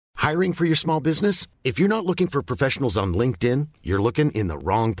Hiring for your small business? If you're not looking for professionals on LinkedIn, you're looking in the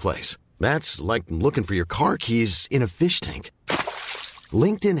wrong place. That's like looking for your car keys in a fish tank.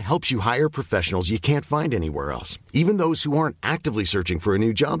 LinkedIn helps you hire professionals you can't find anywhere else, even those who aren't actively searching for a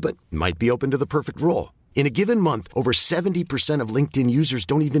new job but might be open to the perfect role. In a given month, over 70% of LinkedIn users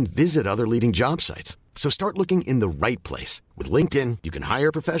don't even visit other leading job sites. So start looking in the right place. With LinkedIn, you can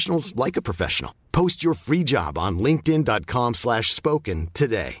hire professionals like a professional. Post your free job on linkedin.com/spoken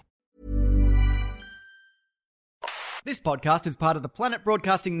today. This podcast is part of the Planet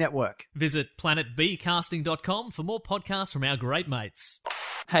Broadcasting Network. Visit planetbcasting.com for more podcasts from our great mates.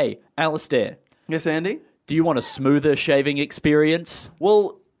 Hey, Alistair, Yes, Andy? do you want a smoother shaving experience?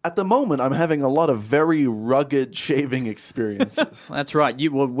 Well, at the moment, I'm having a lot of very rugged shaving experiences. That's right.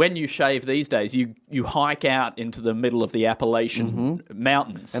 When you shave these days, you hike out into the middle of the Appalachian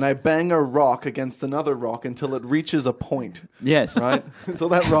Mountains. And I bang a rock against another rock until it reaches a point. Yes. Right? Until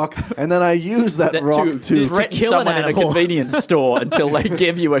that rock. And then I use that rock to threaten kill an someone in a animal. convenience store until they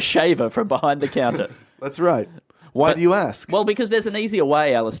give you a shaver from behind the counter. That's right. Why do you ask? Well, because there's an easier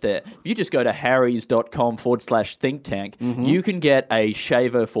way, Alistair. If you just go to harrys.com/think tank, you can get a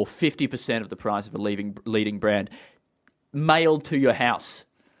shaver for 50% of the price of a leading brand mailed to your house.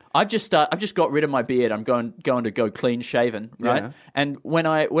 I've just got rid of my beard. I'm going to go clean shaven, right? Yeah. And when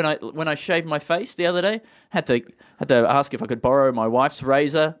I shaved my face the other day, had to ask if I could borrow my wife's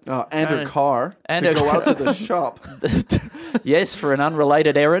razor And her car and to her go out car. to the shop. Yes, for an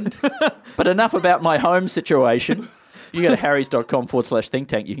unrelated errand. But enough about my home situation. You go to harrys.com/think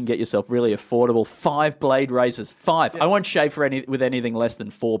tank. You can get yourself really affordable 5-blade razors. 5. I won't shave with anything less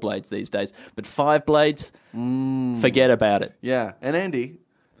than 4 blades these days. But 5 blades, forget about it. Yeah. And Andy,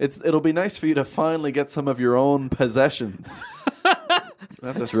 it'll be nice for you to finally get some of your own possessions.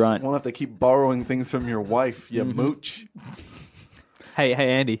 That's right. Won't have to keep borrowing things from your wife, you mooch. Hey,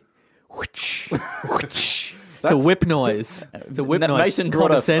 Andy. It's a whip noise. It's a whip noise. Mason brought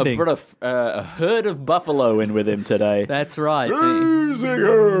condescending. a herd of buffalo in with him today. That's right. Easy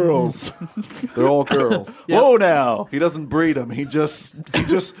girls. They're all girls. Whoa now. He doesn't breed them. He just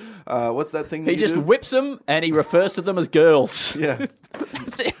what's that thing? He you just do? whips them and he refers to them as girls. Yeah.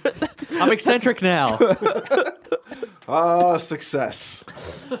 I'm eccentric now. Success.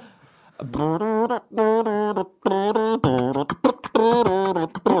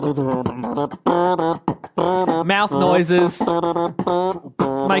 Mouth noises.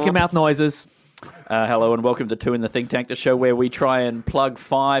 Making mouth noises. Hello and welcome to Two in the Think Tank, the show where we try and plug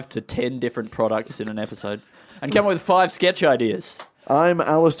 5 to 10 different products in an episode and come up with 5 sketch ideas. I'm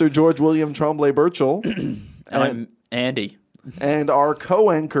Alistair George William Tremblay Birchall. I'm Andy. And our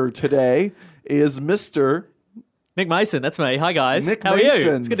co-anchor today is Mr. Nick Mason, that's me. Hi, guys. Nick How Mason. are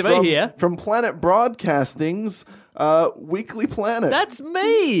you? It's good to be here. From Planet Broadcasting's Weekly Planet. That's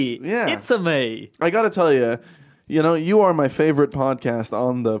me. Yeah. It's a me. I got to tell you, you are my favorite podcast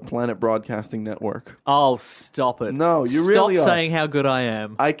on the Planet Broadcasting Network. Oh, stop it. No, you really are. Stop saying how good I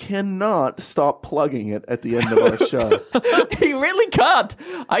am. I cannot stop plugging it at the end of our show. He really can't.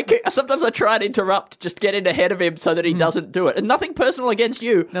 Sometimes I try and interrupt, just get in ahead of him so that he doesn't do it. And nothing personal against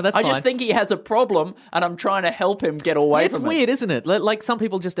you. No, that's I fine. just think he has a problem and I'm trying to help him get away It's from it. weird, isn't it? Like some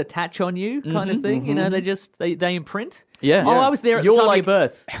people just attach on you kind of thing. You know, they imprint. Yeah. Oh, Yeah. I was there at You're the time like- of your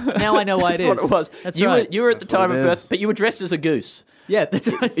birth. Now I know why it is. That's what it was. That's you right. were at the That's time what of it birth, is. but you were dressed as a goose. Yeah, that's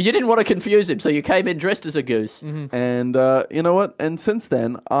right. You didn't want to confuse him, so you came in dressed as a goose. And you know what? And since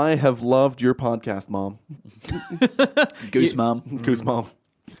then, I have loved your podcast, Mom. Goose mom. Goose Mom.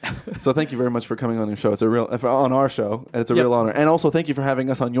 So thank you very much for coming on your show. It's on our show, and it's a Yep. real honor. And also thank you for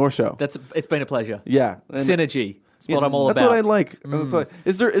having us on your show. It's been a pleasure. Yeah. And- Synergy. That's what Yeah, I'm all that's about. what I like. That's what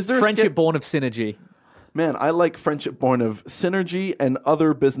is there a Friendship born of synergy. Man, I like friendship born of synergy and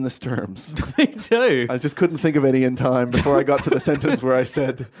other business terms. Me too. I just couldn't think of any in time before I got to the sentence where I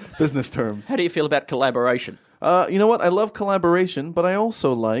said business terms. How do you feel about collaboration? You know what? I love collaboration, but I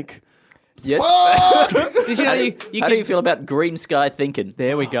also like... Yes. Did you know How do you feel about green sky thinking?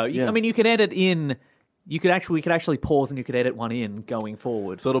 There we go. Yeah. I mean, you can edit in. We could actually pause and you could edit one in going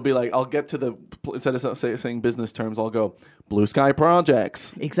forward. So it'll be like, I'll get to the... Instead of saying business terms, I'll go, Blue Sky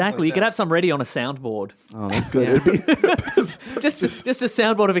Projects. Exactly. You could have some ready on a soundboard. Oh, that's good. Yeah. It'd be... Just a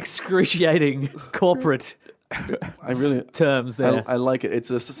soundboard of excruciating corporate I really... terms there. I like it.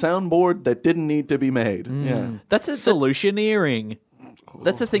 It's a soundboard that didn't need to be made. Yeah. That's a Solutioneering.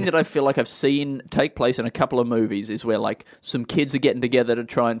 That's the thing that I feel like I've seen take place in a couple of movies is where like some kids are getting together to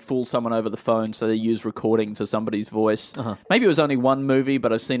try and fool someone over the phone, so they use recordings of somebody's voice. Maybe it was only one movie,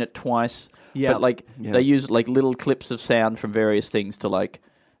 but I've seen it twice. Yeah. But like they use like little clips of sound from various things to like,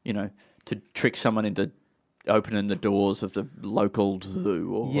 to trick someone into opening the doors of the local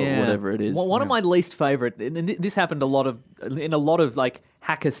zoo or whatever it is. Well, one of my least favorite, and this happened in a lot of like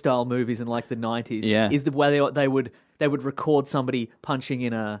hacker style movies in like the 90s. Yeah. Is the way they would record somebody punching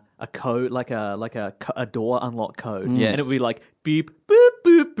in a code, like a door unlock code. Yes. And it would be like beep, boop,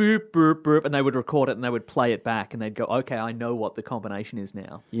 boop, boop, boop, boop, and they would record it and they would play it back and they'd go, okay, I know what the combination is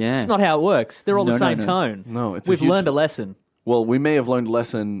now. Yeah. It's not how it works. They're all the No, same no. tone. No, it's a We've huge- learned a lesson. Well, we may have learned a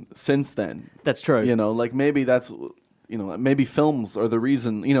lesson since then. That's true. You know, like maybe that's, you know, maybe films are the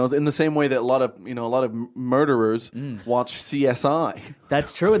reason, you know, in the same way that a lot of murderers watch CSI,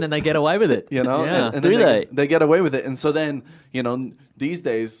 That's true, and then they get away with it. you know, Yeah. and Do then they? they get away with it. And so then, you know, these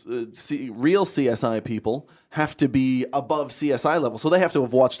days, real CSI people have to be above CSI level. So they have to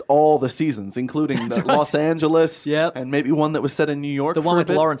have watched all the seasons, including the Los Angeles Yep. and maybe one that was set in New York. The one for a with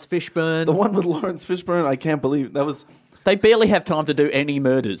bit. Lawrence Fishburne. The one with Lawrence Fishburne, I can't believe that was. They barely have time to do any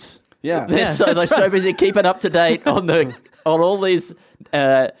murders. Yeah. They're so busy keeping up to date on all these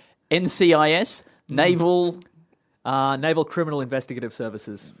NCIS, naval. Naval Criminal Investigative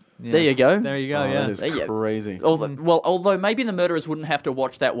Services. Yeah. There you go. There you go, Oh, yeah. that is Yeah. crazy. Although maybe the murderers wouldn't have to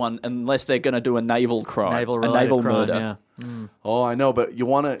watch that one unless they're going to do a naval crime, a Naval-related naval crime, murder. yeah. Oh, I know, but you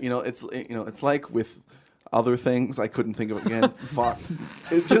want to, you know, it's like with other things. I couldn't think of it again. Fuck.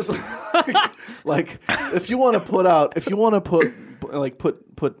 It just like if you want to put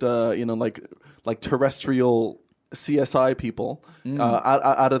you know, like terrestrial CSI people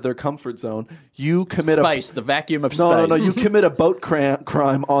out of their comfort zone, you commit Space, the vacuum of space. no, you commit a boat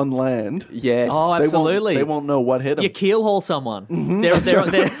crime on land. Yes. Oh, absolutely. They won't know what hit them. You keel haul someone. They're, But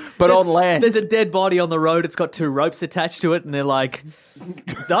there's- on land. There's a dead body on the road. It's got 2 ropes attached to it, and they're like,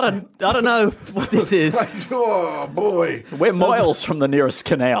 I don't know what this is. Oh boy. We're miles from the nearest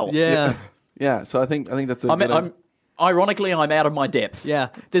canal. Yeah. Yeah, so I think that's a I'm good ironically, I'm out of my depth. Yeah,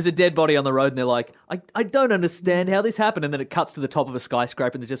 there's a dead body on the road, and they're like, I don't understand how this happened. And then it cuts to the top of a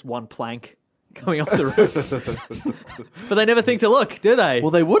skyscraper, and there's just one plank coming off the roof. But they never think to look, do they? Well,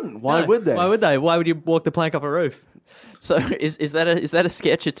 they wouldn't. Why No. would they? Why would they? Why would you walk the plank off a roof? So is that a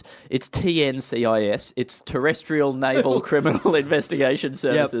sketch? It's TNCIS. It's Terrestrial Naval Criminal Investigation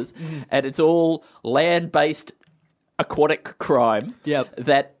Services, and it's all land-based aquatic crime. Yep.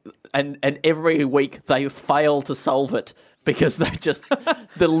 That and every week they fail to solve it because they just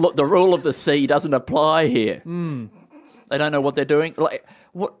the rule of the sea doesn't apply here. They don't know what they're doing. Like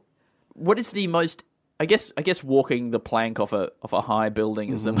what is the most? I guess walking the plank off a high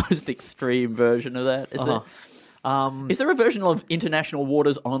building is the most extreme version of that. Is there a version of international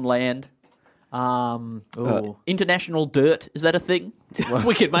waters on land? International dirt, is that a thing?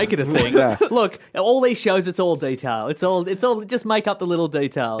 We could make it a thing. Yeah. Look, all these shows, it's all detail. It's all just make up the little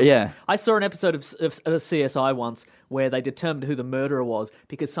details. Yeah. I saw an episode of CSI once where they determined who the murderer was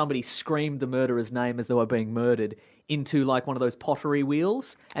because somebody screamed the murderer's name as they were being murdered into like one of those pottery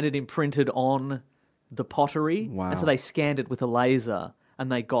wheels, and it imprinted on the pottery. Wow. And so they scanned it with a laser,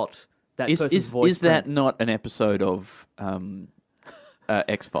 and they got that person's Is voice. that not an episode of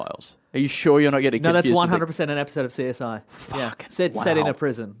X-Files? Are you sure you're not getting No, that's confused? 100% an episode of CSI. Yeah, Fuck. set in Wow. a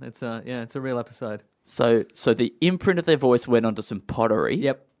prison. It's a real episode. So the imprint of their voice went onto some pottery.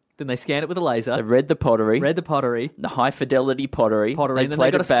 Yep. Then they scanned it with a laser. They read the pottery. Read the pottery. the high fidelity pottery. And then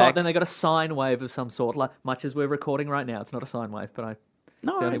played it back. then they got a sine wave of some sort, like much as we're recording right now. It's not a sine wave, but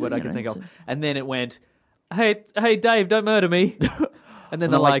No, it's the only word I you can know, think of. it's And then it went, "Hey, Dave, don't murder me." And then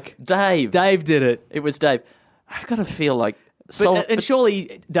And they're I'm like, Dave. "Dave did it." It was Dave. I've got to feel like. And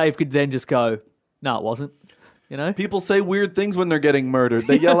surely Dave could then just go, "No, it wasn't." You know? People say weird things when they're getting murdered.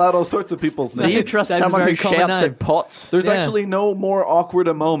 They yell out all sorts of people's do you names. trust Dave's a someone very who common shouts name. at pots? There's Yeah. actually no more awkward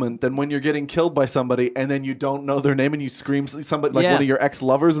a moment than when you're getting killed by somebody and then you don't know their name and you scream somebody like Yeah. one of your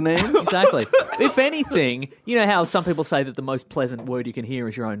ex-lovers' names. Exactly. If anything, you know how some people say that the most pleasant word you can hear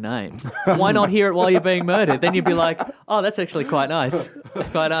is your own name. Why not hear it while you're being murdered? Then you'd be like, "Oh, that's actually quite nice. It's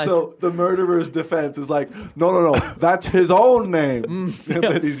quite nice." So the murderer's defense is like, no, that's his own name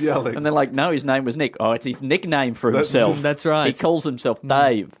that he's yelling. And they're like, no, his name was Nick. Oh, it's his nickname for That's- himself. That's right. He calls himself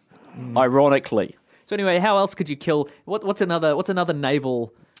Dave, ironically. So anyway, how else could you kill? What's another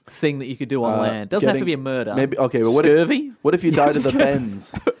naval thing that you could do on land? Doesn't have to be a murder. Maybe okay, but Scurvy? what if you died of the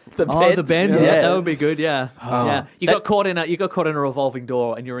bends? The The bends, yeah, that would be good. Yeah, Oh. yeah. You got caught in a revolving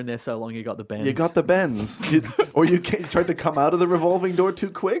door, and you're in there so long you got the bends. You got the bends, or you tried to come out of the revolving door too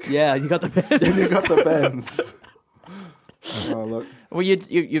quick. Yeah, you got the bends. And you got the bends. Oh look. Well,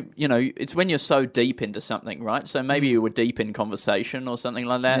 you know, it's when you're so deep into something, right? So maybe you were deep in conversation or something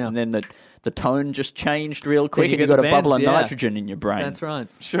like that, Yeah. and then the tone just changed real quick, you and you get got the a bubble of bends, yeah. nitrogen in your brain. That's right.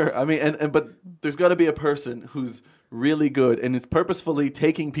 Sure. I mean, but there's got to be a person who's really good, and it's purposefully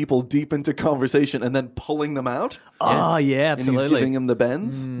taking people deep into conversation and then pulling them out. Oh, yeah, And he's absolutely. giving them the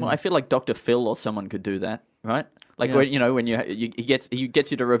bends. Well, I feel like Dr. Phil or someone could do that, right? Like Yeah. when he gets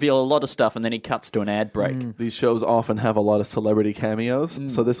you to reveal a lot of stuff, and then he cuts to an ad break. These shows often have a lot of celebrity cameos,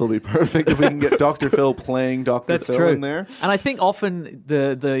 so this will be perfect if we can get Dr. Phil playing Dr. That's Phil true. in there. And I think often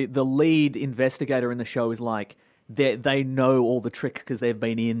the lead investigator in the show is like, they know all the tricks because they've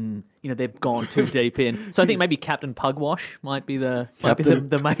been in, they've gone too deep in. So I think maybe Captain Pugwash might be the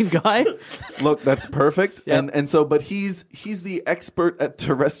main guy. Look, that's perfect. Yep. And so, but he's the expert at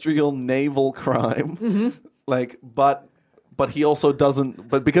terrestrial naval crime. Mm-hmm. Like, but he also doesn't.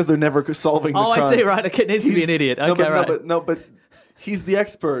 But because they're never solving the Oh, crime, I see. Right, it needs to be he's- an idiot. No, Okay, but, right. but he's the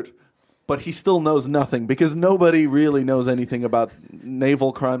expert. But he still knows nothing because nobody really knows anything about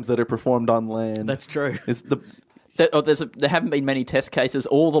naval crimes that are performed on land. That's true. It's the There haven't been many test cases.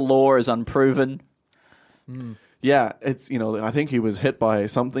 All the law is unproven. Yeah, it's I think he was hit by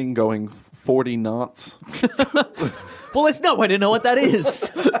something going 40 knots. Well, there's no way to know what that is.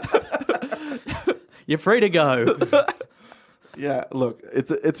 You're free to go. Yeah, look,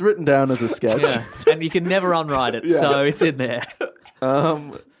 it's written down as a sketch. Yeah. And you can never unwrite it, so it's in there.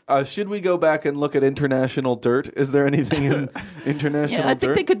 Should we go back and look at international dirt? Is there anything in international Yeah, I think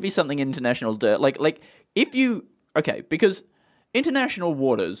dirt? there could be something in international dirt. Like if you because international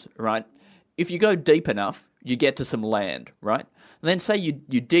waters, right? If you go deep enough, you get to some land, right? And then say you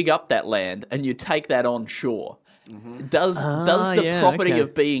dig up that land and you take that on shore. Does the yeah, property okay.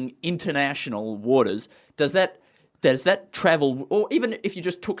 of being international waters, does that travel, or even if you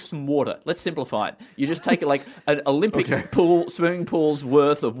just took some water, let's simplify it. You just take like an Olympic swimming pool's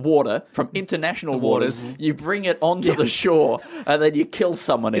worth of water from international waters, you bring it onto the shore, and then you kill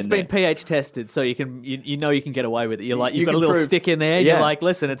someone It's in been there. pH tested, so you can you can get away with it. You're like, You you've got a can little prove- stick in there. Yeah. You're like,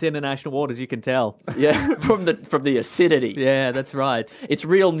 listen, it's international waters. You can tell. Yeah, from the acidity. Yeah, that's right. It's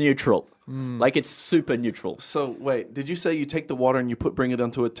real neutral. Like it's super neutral. So wait, did you say you take the water and you bring it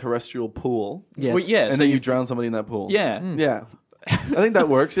onto a terrestrial pool? Yes. Well, yeah, And so then you drown somebody in that pool? Yeah. Yeah. I think that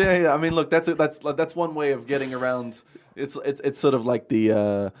works. Yeah. I mean, look, that's one way of getting around. It's sort of like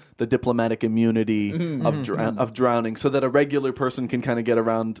the diplomatic immunity of drowning, so that a regular person can kind of get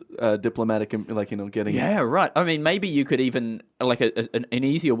around diplomatic, getting. Yeah, right. I mean, maybe you could even, like, an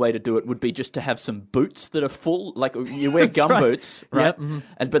easier way to do it would be just to have some boots that are full, like, you wear gum right. boots, right?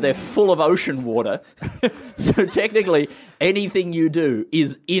 Yep. But they're full of ocean water. So technically, anything you do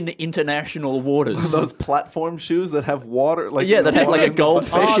is in international waters. Those platform shoes that have water, like Yeah, that have, like, a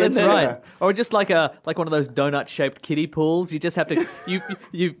goldfish Oh, in that's there. right. Or just like one of those donut-shaped kiddie pools. You just have to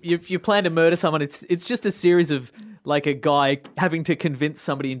you plan to murder someone. It's just a series of like a guy having to convince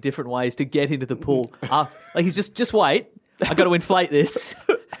somebody in different ways to get into the pool. Like he's just wait. I got to inflate this,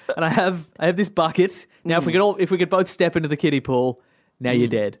 and I have this bucket. Now if we could both step into the kiddie pool, now you're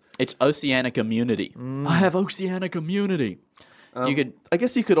dead. It's oceanic immunity. I have oceanic immunity. You could... I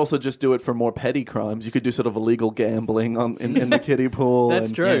guess you could also just do it for more petty crimes. You could do sort of illegal gambling in the kiddie pool.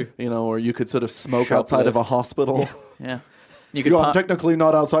 That's true. Or you could sort of smoke outside of a hospital. Yeah. You could I'm technically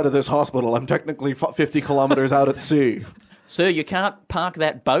not outside of this hospital. I'm technically 50 kilometers out at sea. Sir, you can't park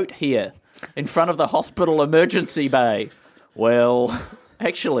that boat here in front of the hospital emergency bay. Well,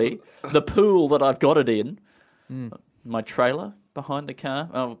 actually, the pool that I've got it in, my trailer behind the car.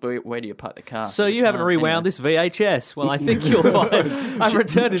 Oh, where do you park the car? So you haven't rewound this VHS? Well, I think you'll find I've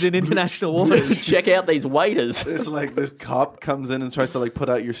returned it in international waters. Check out these waiters. It's like this cop comes in and tries to put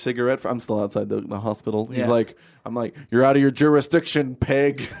out your cigarette. I'm still outside the hospital. He's Yeah. like, I'm like, you're out of your jurisdiction,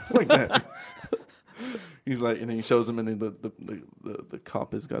 pig. Like that. He's like, and then he shows him, and then the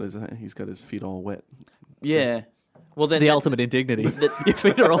cop has got his feet all wet. Yeah. Well, then The ultimate indignity. Your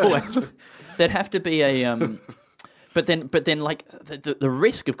feet are all wet. there'd have to be a But then, like the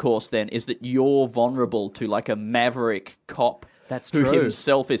risk, of course, then is that you're vulnerable to like a maverick cop. That's who true.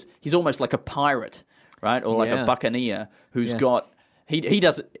 himself he's almost like a pirate, right, or like Yeah. a buccaneer who's Yeah. got. He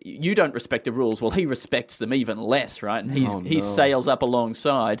doesn't. You don't respect the rules. Well, he respects them even less, right? And he sails up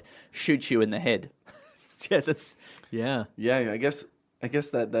alongside, shoots you in the head. Yeah. Yeah, I guess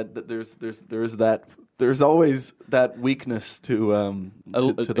that there's always that weakness to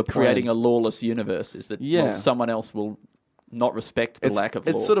the creating plan. a lawless universe is that someone else will not respect the lack of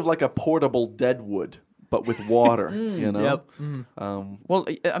law. It's sort of like a portable Deadwood, but with water. Yep. Well,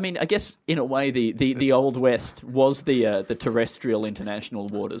 I mean, I guess in a way, the Old West was the terrestrial international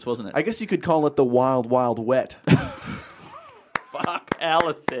waters, wasn't it? I guess you could call it the Wild Wild Wet. Fuck,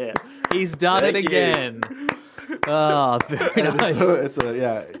 Alistair. He's done Thank it you. again. Oh, very nice.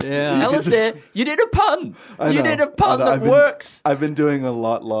 Yeah. Alistair, you did a pun. I You know. did a pun I know. that works. I've been doing a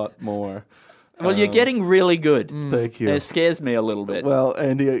lot more. Well, you're getting really good. Thank you. It scares me a little bit. Well,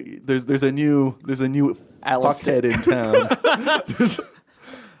 Andy, there's a new Alistair. fuckhead in town.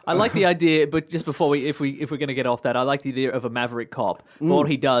 I like the idea, but just before if we're going to get off that, I like the idea of a maverick cop. But what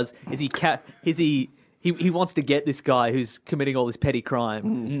he does is he wants to get this guy who's committing all this petty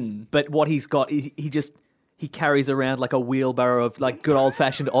crime. But what he's got is he carries around like a wheelbarrow of like good old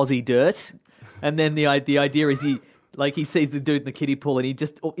fashioned Aussie dirt, and then the idea is he sees the dude in the kiddie pool and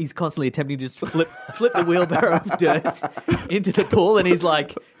he's constantly attempting to just flip the wheelbarrow of dirt into the pool, and he's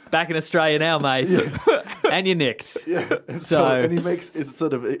like, back in Australia now, mate. And you're nicked. Yeah. And he makes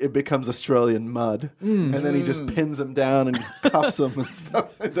it becomes Australian mud, and then he just pins him down and cuffs him and stuff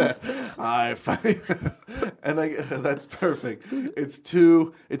like that. I find, that's perfect. It's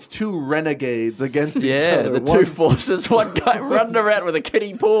two renegades against each other. The two forces. One guy running around with a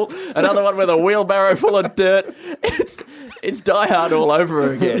kiddie pool, another one with a wheelbarrow full of dirt. It's Die Hard all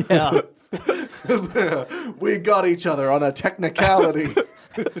over again. Yeah. We got each other on a technicality.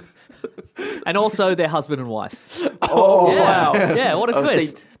 And also they're husband and wife. Oh, Wow. Yeah, what a Oh, see,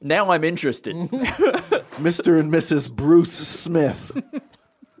 twist. now I'm interested. Mr. and Mrs. Bruce Smith.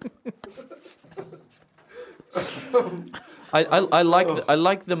 I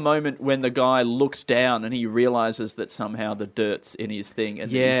like the moment when the guy looks down and he realizes that somehow the dirt's in his thing,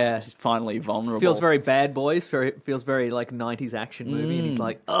 and he's finally vulnerable. Feels very Bad Boys. Feels very like 90s action movie, and he's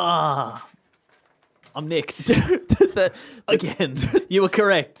like, I'm nicked. Again, you were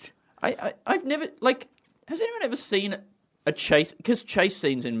correct. I've never has anyone ever seen a chase? Because chase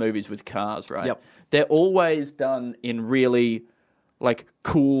scenes in movies with cars, right? Yep. They're always done in really like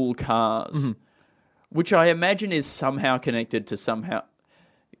cool cars, which I imagine is somehow connected to somehow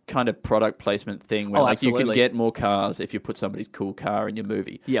kind of product placement thing where like you can absolutely. get more cars if you put somebody's cool car in your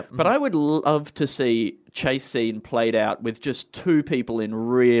movie. Yep. But I would love to see chase scene played out with just two people in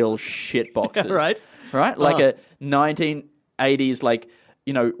real shit boxes. Right. Right? Like a 1980s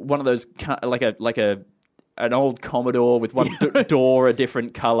one of those an old Commodore with one door a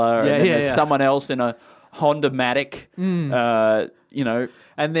different color, and then there's someone else in a Honda Matic,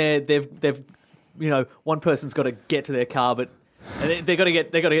 And they've one person's got to get to their car, but and they got to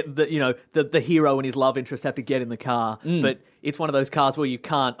get the hero and his love interest have to get in the car, but it's one of those cars where you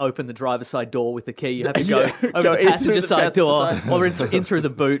can't open the driver's side door with the key. You have to go over Go the in passenger through the side passenger door side. or in through the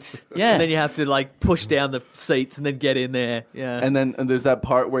boot. Yeah. And then you have to like push down the seats and then get in there. Yeah. And there's that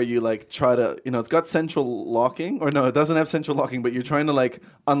part where you like try to, it's got central locking, or no, it doesn't have central locking, but you're trying to like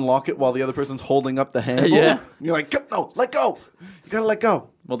unlock it while the other person's holding up the handle. Yeah. And you're like, no, let go. You gotta let go.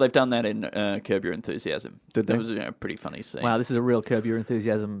 Well, they've done that in Curb Your Enthusiasm. Did they? That was a pretty funny scene. Wow, this is a real Curb Your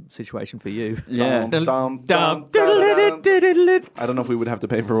Enthusiasm situation for you. Yeah. Dum, dum, dum, dum, dum. I don't know if we would have to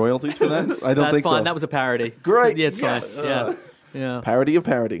pay for royalties for that. I don't That's think fine. so. That was a parody. Great. Yeah, it's Yes. fine. Yeah. Parody of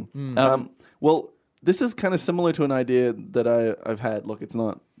parody. Well, this is kind of similar to an idea that I've had. Look, it's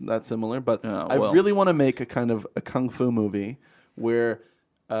not that similar, but I really want to make a kind of a kung fu movie where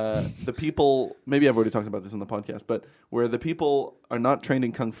the people, maybe I've already talked about this in the podcast, but where the people are not trained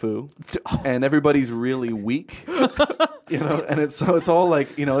in kung fu and everybody's really weak, and it's all like,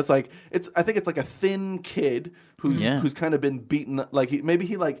 I think it's like a thin kid who's kind of been beaten, like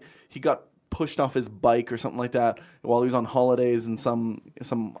he got pushed off his bike or something like that while he was on holidays in some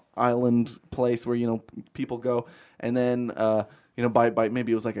island place where people go, and then by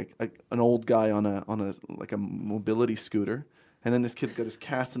maybe it was like an old guy on a like a mobility scooter. And then this kid's got his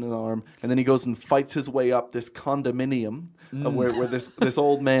cast in his arm, and then he goes and fights his way up this condominium of where this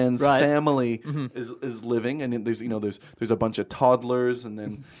old man's family is living, and there's a bunch of toddlers, and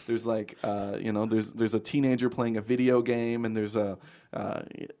then there's like there's a teenager playing a video game, and there's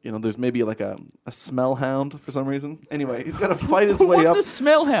there's maybe like a smell hound for some reason. Anyway, he's got to fight his way up. What's a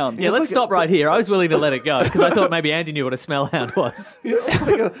smell hound? Yeah, let's stop right here. I was willing to let it go because I thought maybe Andy knew what a smell hound was.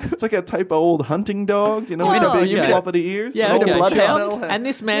 It's like a type of old hunting dog, with Oh, big okay. floppity ears. Yeah, An old okay, bloodhound. sure. And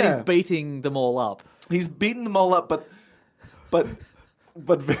this man is beating them all up. He's beating them all up, but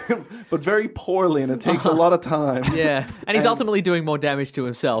very poorly, and it takes a lot of time. Yeah, and he's ultimately doing more damage to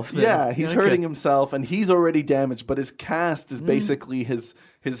himself. He's hurting himself, and he's already damaged. But his cast is basically his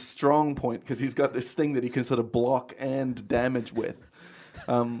strong point because he's got this thing that he can sort of block and damage with.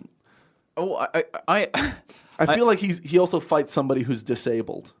 I feel like he also fights somebody who's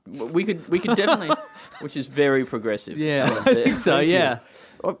disabled. We could definitely, which is very progressive. Yeah, I think so. Yeah.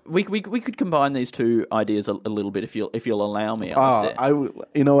 We could combine these two ideas a little bit if you'll allow me. Alistair.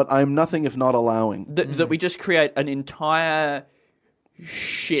 You know what? I'm nothing if not allowing. That we just create an entire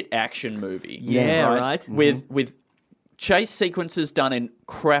shit action movie. Yeah, right. With chase sequences done in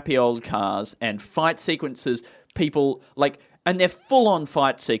crappy old cars and fight sequences. People like and they're full-on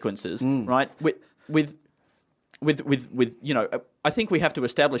fight sequences, right? With I think we have to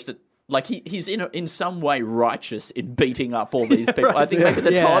establish that. Like he's in some way righteous in beating up all these people. I think maybe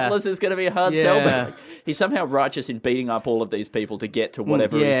the toddlers is going to be a hard sell, but like, he's somehow righteous in beating up all of these people to get to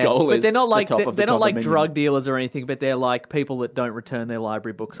whatever his goal is. But they're not like they're not like drug dealers or anything. But they're like people that don't return their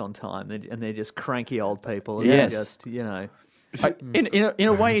library books on time, and they're just cranky old people. And Yes. they're just In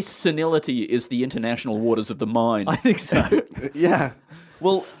a way, senility is the international waters of the mind. I think so. Yeah.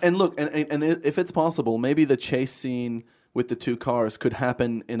 Well, and look, and if it's possible, maybe the chase scene with the two cars could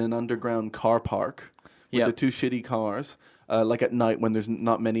happen in an underground car park with the two shitty cars, like at night when there's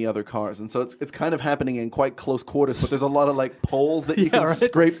not many other cars. And so it's kind of happening in quite close quarters, but there's a lot of like poles that you can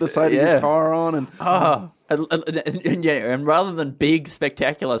scrape the side of your car on. And and rather than big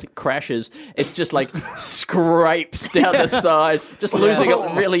spectacular crashes, it's just like scrapes down the side, just losing it,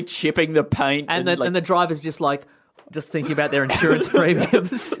 really chipping the paint. And the driver's just like, just thinking about their insurance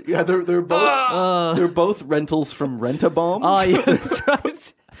premiums. yeah, they're both rentals from Rent-A-Bomb. Oh yeah, that's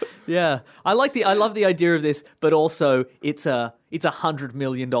right. Yeah, I love the idea of this, but also it's a $100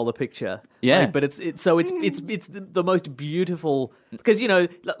 million picture. Yeah, like, but it's the most beautiful, because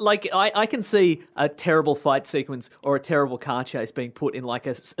like I can see a terrible fight sequence or a terrible car chase being put in like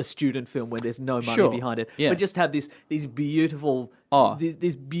a student film where there's no money behind it. Yeah. But just have these beautiful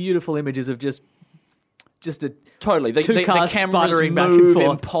these beautiful images of just a totally. The cameras sputtering move back and forth.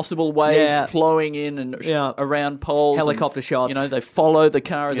 in possible ways, flowing in and around poles. Helicopter shots. They follow the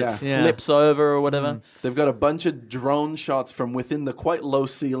car as it flips over or whatever. They've got a bunch of drone shots from within the quite low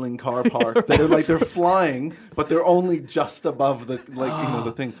ceiling car park. They're flying, but they're only just above the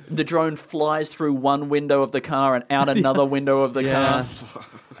the thing. The drone flies through one window of the car and out another window of the car.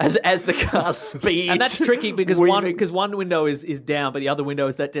 As the car speeds. And that's tricky because one window is down, but the other window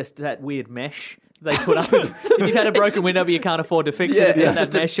is that weird mesh they put up. If you've had a broken window but you can't afford to fix it, it's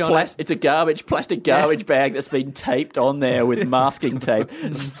just mesh on it. It's a plastic garbage bag that's been taped on there with masking tape.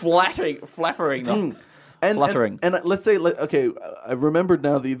 It's flattering them. Fluttering. And let's say, I remembered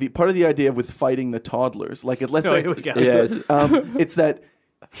now the part of the idea with fighting the toddlers. Like, let's say here we go. it's that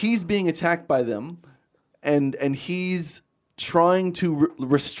he's being attacked by them, and he's trying to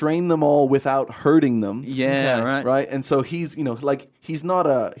restrain them all without hurting them. Yeah, right. Right, and so he's he's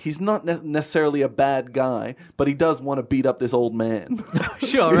not necessarily a bad guy, but he does want to beat up this old man.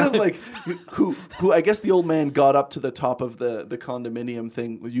 Sure, right. Like who I guess the old man got up to the top of the condominium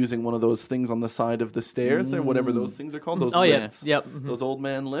thing using one of those things on the side of the stairs or whatever those things are called. Those lifts. Yep. Mm-hmm. Those old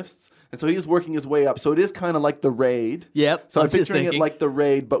man lifts. And so he's working his way up. So it is kind of like The Raid. Yep. So I'm picturing it like The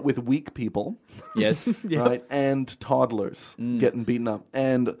Raid, but with weak people. Yes. Right, and toddlers getting beaten up.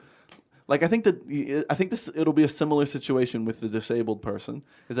 And like I think it'll be a similar situation with the disabled person,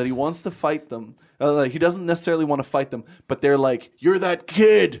 is that he wants to fight them. He doesn't necessarily want to fight them, but they're like, "You're that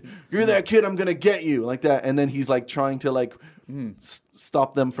kid. I'm gonna get you," like that. And then he's like trying to like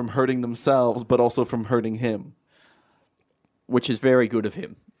stop them from hurting themselves, but also from hurting him, which is very good of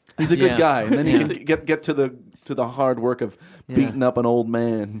him. He's a good guy, and then he can get to the hard work of beating up an old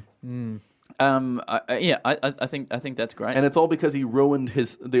man. I think that's great. And it's all because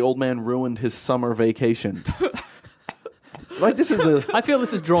the old man ruined his summer vacation. Like I feel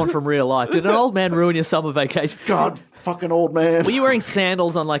this is drawn from real life. Did an old man ruin your summer vacation? God fucking old man. Were you wearing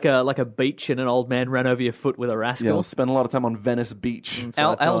sandals on like a beach and an old man ran over your foot with a rascal? Yeah, spent a lot of time on Venice Beach.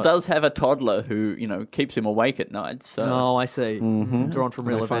 Al does have a toddler who keeps him awake at night. So. Oh, I see. Mm-hmm. Drawn from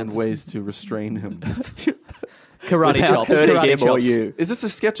real events. Find ways to restrain him. Karate chops. Karate him or you. Is this a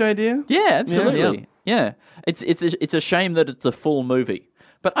sketch idea? Yeah, absolutely. Yeah. It's a shame that it's a full movie.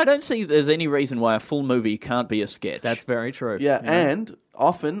 But I don't see there's any reason why a full movie can't be a sketch. That's very true. Yeah, and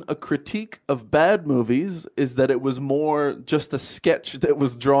often a critique of bad movies is that it was more just a sketch that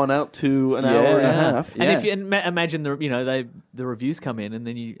was drawn out to an hour and a half. And if you imagine the reviews come in, and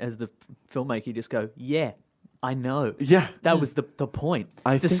then you, as the filmmaker, you just go, "Yeah, I know. Yeah, that was the point.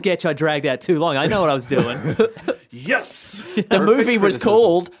 It's a sketch I dragged out too long. I know what I was doing." Yes, the movie was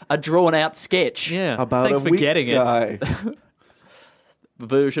called A Drawn Out Sketch. Yeah, about thanks a for weak getting guy. it.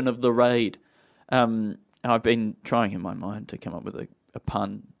 Version of The Raid. I've been trying in my mind to come up with a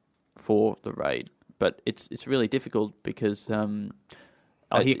pun for The Raid, but it's really difficult because here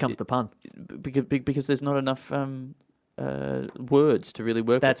comes the pun. Because there's not enough words to really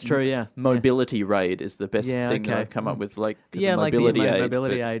work. That's with. true. Yeah, mobility raid is the best thing that I've come up with. Like mobility aid.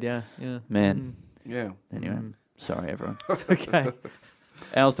 Mobility aid. Yeah. Man. Yeah. Anyway, sorry everyone. It's okay.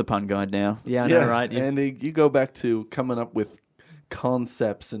 Al's the pun guide now. Yeah, I know, right? Andy, you go back to coming up with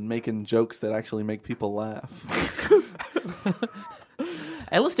concepts and making jokes that actually make people laugh.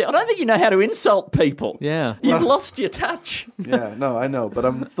 Alistair, I don't think you know how to insult people. Yeah. You've lost your touch. Yeah, no, I know, but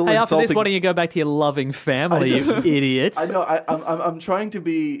I'm still Hey, after insulting. this, why don't you go back to your loving family, you idiot? I know. I'm trying to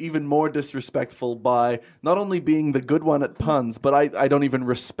be even more disrespectful by not only being the good one at puns, but I don't even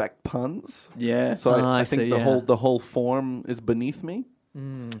respect puns. Yeah. So I think see, the yeah. whole form is beneath me.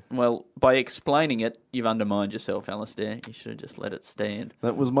 Well, by explaining it, you've undermined yourself, Alistair. You should have just let it stand.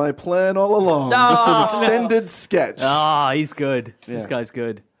 That was my plan all along. No! Just an extended sketch. Ah, he's good. This Yeah. guy's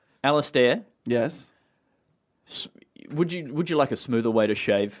good. Alistair, Yes, would you like a smoother way to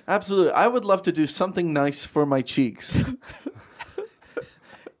shave? absolutely. I would love to do something nice for my cheeks.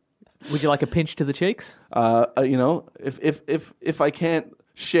 Would you like a pinch to the cheeks? You know, if I can't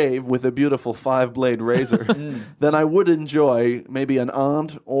shave with a beautiful 5-blade razor, then I would enjoy maybe an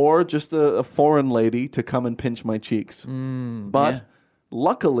aunt or just a foreign lady to come and pinch my cheeks. But Yeah.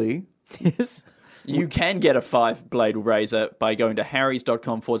 luckily, Yes. You can get a 5-blade razor by going to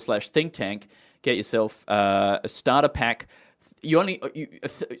harrys.com/think tank. Get yourself a starter pack. A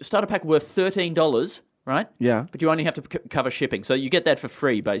starter pack worth $13, right? Yeah. But you only have to cover shipping, so you get that for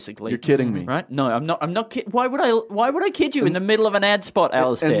free, basically. you're kidding me. Right? No, I'm not. Why would I kid you in the middle of an ad spot,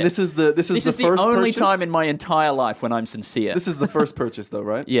 Alistair? And this is the This is the first only purchase? time in my entire life when I'm sincere. This is the first purchase, though,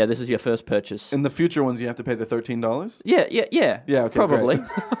 right? Yeah, this is your first purchase. In the future ones, you have to pay the $13. Yeah. Yeah, okay, probably. great.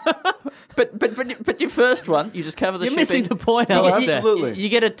 but your first one, you just cover the You're shipping. missing the point, You get- Alistair. absolutely. You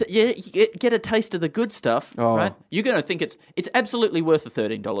get a taste of the good stuff, Oh. right? You're going to think it's absolutely worth the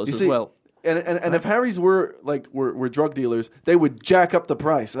 $13 You as see, well. And if Harry's were drug dealers, they would jack up the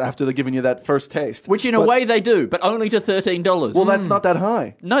price after they're giving you that first taste. Which in a But- way they do, but only to $13. well, that's not that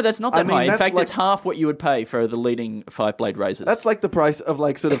high. No, that's not that I mean, high. In that's fact, like- it's half what you would pay for the leading 5-blade razors. That's like the price of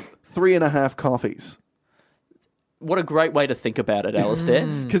like sort of 3.5 coffees. What a great way to think about it, Alistair.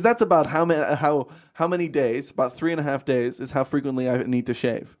 Because that's about how many days? About 3.5 days is how frequently I need to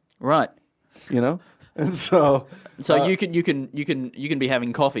shave. Right. You know, and so So you can be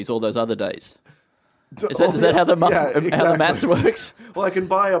having coffees all those other days. Is oh, that how the yeah, how the maths exactly. works? Well, I can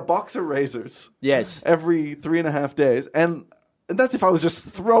buy a box of razors Yes. every 3.5 days, and that's if I was just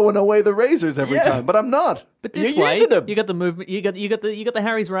throwing away the razors every Yeah. time. But I'm not. But this You're way, using 'em. you got the movement. You got the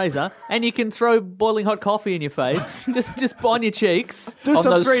Harry's razor, and you can throw boiling hot coffee in your face, just on your cheeks, Do On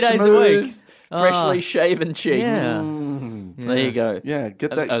some those 3 days a smooth, week. freshly shaven cheeks. Yeah. There you go. Yeah,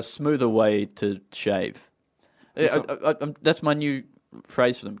 get A- that. a smoother way to shave. That's my new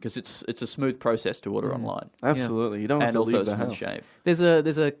phrase for them because it's a smooth process to order online Absolutely, you don't have and to also leave a the smooth house. shave. There's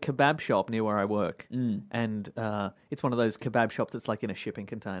a kebab shop near where I work, and it's one of those kebab shops that's like in a shipping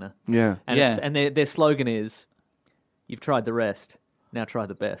container. Yeah. And Yeah. and their slogan is, "You've tried the rest, now try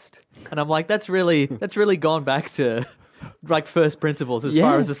the best." And I'm like, that's really gone back to like first principles as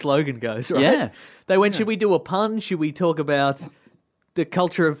far Yeah. as the slogan goes, right? Yeah. They went, should we do a pun? Should we talk about the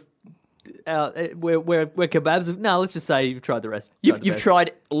culture of where kebabs? No, let's just say you've tried the rest. You've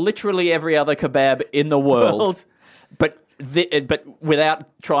tried literally every other kebab in the world, World. but without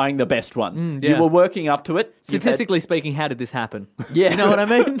trying the best one. yeah. You were working up to it. You've had- Statistically speaking, how did this happen? Yeah. You know what I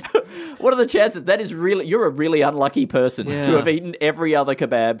mean? What are the chances? That is really, you're a really unlucky person Yeah. to have eaten every other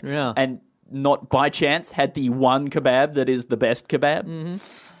kebab Yeah. and not by chance had the one kebab that is the best kebab.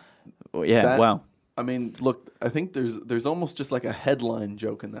 Well, yeah, That- wow. I mean, look, I think there's almost just like a headline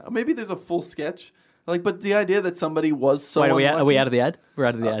joke in that. Or maybe there's a full sketch. Like, but the idea that somebody was so Wait, are we unlucky- out of the ad? We're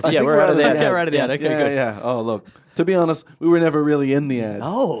out of the ad. I Yeah, think we're out of the ad. Yeah, we're out of the ad. Okay, yeah, good. yeah. Oh, look. To be honest, we were never really in the ad.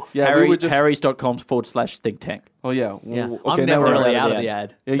 Oh. Yeah, we were just. Harrys.com/think tank. Oh, yeah. Yeah, Well, I'm okay, now never we're really out out of of the the ad.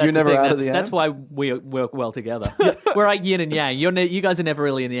 ad. Yeah, you're That's the never thing, out of that's, the That's ad? why we work well together. We're like yin and yang. You guys are never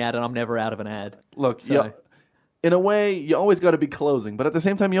really in the ad, and I'm never out of an ad. Look, So- yeah, in a way, you always got to be closing, but at the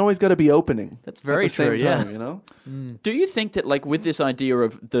same time, you always got to be opening. That's very at the same true, yeah. time, you know? Do you think that, like, with this idea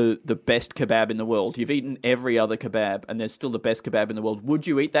of the best kebab in the world, you've eaten every other kebab and there's still the best kebab in the world, would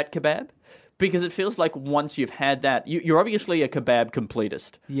you eat that kebab? Because it feels like once you've had that, you're obviously a kebab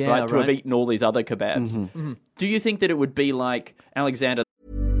completist, Yeah, right? To have right. eaten all these other kebabs. Mm-hmm. Do you think that it would be like, Alexander,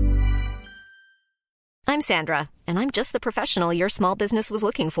 I'm Sandra, and I'm just the professional your small business was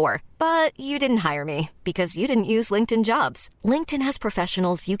looking for. But you didn't hire me because you didn't use LinkedIn Jobs. LinkedIn has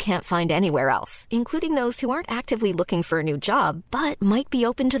professionals you can't find anywhere else, including those who aren't actively looking for a new job, but might be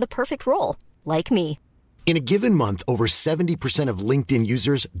open to the perfect role, like me. In a given month, over 70% of LinkedIn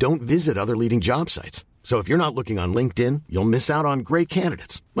users don't visit other leading job sites. So if you're not looking on LinkedIn, you'll miss out on great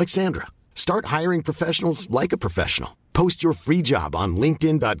candidates like Sandra. Start hiring professionals like a professional. Post your free job on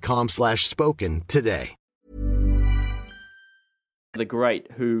linkedin.com/spoken today. the Great,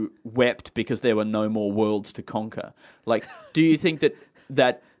 who wept because there were no more worlds to conquer. Like, do you think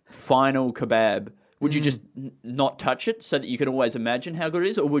that final kebab Would you just not touch it so that you can always imagine how good it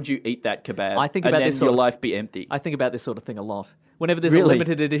is, or would you eat that kebab? I think and about then this sort your of- life be empty. I think about this sort of thing a lot. Whenever there's a Really?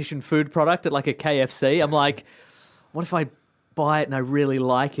 limited edition food product at like a KFC, I'm like, what if I buy it and I really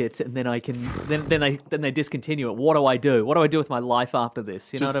like it, and then I can then they discontinue it? What do I do? What do I do with my life after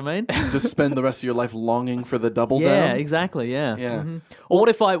this? You know what I mean? Just spend the rest of your life longing for the double Yeah, down. exactly. Yeah. Yeah. Mhm. Or what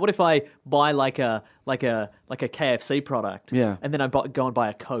if I buy like a KFC product? Yeah. And then I go and buy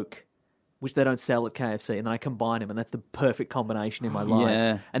a Coke, which they don't sell at KFC, and then I combine them, and that's the perfect combination in my life.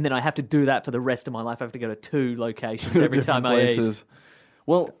 Yeah. And then I have to do that for the rest of my life. I have to go to 2 locations every Different time I eat. places.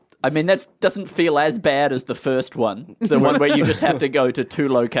 Well, I mean, that doesn't feel as bad as the first one, the one where you just have to go to 2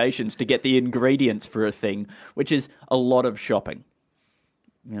 locations to get the ingredients for a thing, which is a lot of shopping.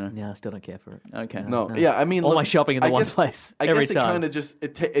 You know? Yeah, I still don't care for it. Okay. no, yeah, I mean, All look, my shopping in the I one guess- place I every guess time. it kind of just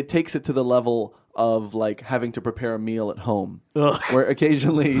it takes it to the level of like having to prepare a meal at home, Ugh. where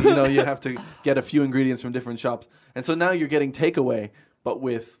occasionally you have to get a few ingredients from different shops, and so now you're getting takeaway, but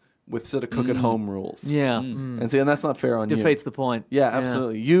with sort of cook at home rules. Yeah. And see, and that's not fair on you. Defeats the point. Yeah,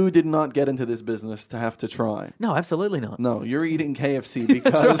 absolutely. You did not get into this business to have to try. No, absolutely not. No, you're eating KFC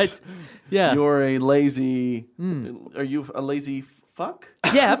because That's right. Yeah. you're a lazy. Are you a lazy fuck?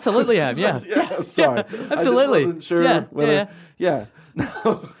 Yeah, absolutely am. Yeah. Yeah, I'm sorry. absolutely. I just wasn't sure Yeah, whether. yeah. Yeah.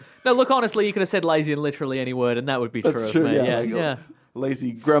 No, look, honestly, you could have said lazy in literally any word, and that would be That's true true. of me. Yeah. Yeah, like, yeah.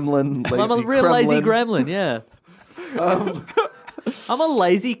 Lazy gremlin. Lazy I'm a real Kremlin. lazy gremlin, yeah. I'm a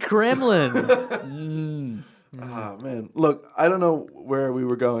lazy Kremlin. Ah, man. Look, I don't know where we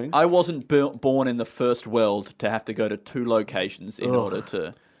were going. I wasn't born in the first world to have to go to 2 locations in order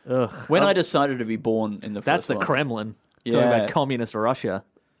to. Ugh. When I decided to be born in the That's first the one, Kremlin. Talking Yeah. about communist Russia.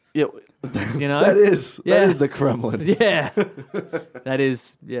 Yeah, You know? that is Yeah. the Kremlin. Yeah. That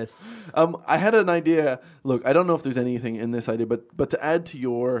is, yes. I had an idea. Look, I don't know if there's anything in this idea, but to add to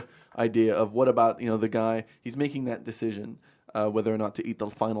your idea of what about the guy, he's making that decision whether or not to eat the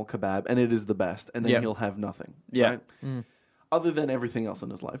final kebab, and it is the best, and then Yeah. he'll have nothing. Yeah. Right? Other than everything else in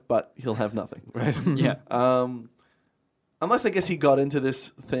his life, but he'll have nothing. Right. Yeah. Unless I guess he got into this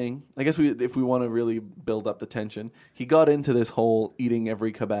thing. I guess if we want to really build up the tension, he got into this whole eating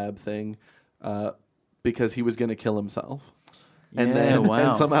every kebab thing because he was going to kill himself. And Yeah, then wow.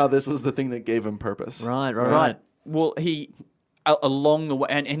 and somehow this was the thing that gave him purpose. Right. Well, he along the way,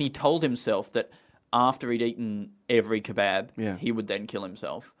 and he told himself that after he'd eaten every kebab, Yeah. he would then kill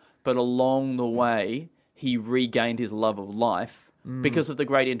himself. But along the way, he regained his love of life because of the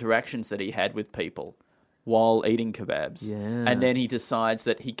great interactions that he had with people while eating kebabs. Yeah. And then he decides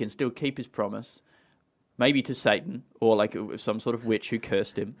that he can still keep his promise, maybe to Satan or like some sort of witch who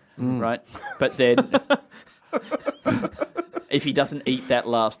cursed him, right? But then if he doesn't eat that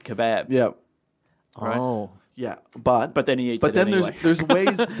last kebab, Yeah. right? Oh. Yeah. But But then he eats but it then anyway.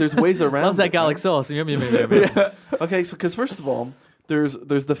 there's ways around Loves that it, garlic right? sauce. Yum, yum, yum, yum, yum. Okay, so because first of all, there's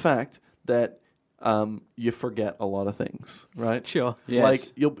the fact that you forget a lot of things, right? Sure. Yes. Like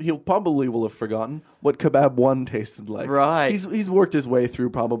he'll probably will have forgotten what kebab 1 tasted like. Right. He's worked his way through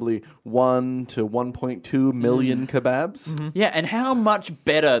probably 1 to 1.2 million kebabs. Yeah, and how much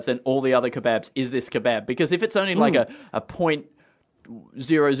better than all the other kebabs is this kebab? Because if it's only like a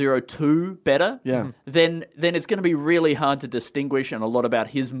 0.002 better, Yeah. then it's going to be really hard to distinguish, and a lot about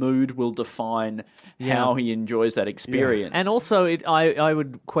his mood will define how he enjoys that experience. And also, I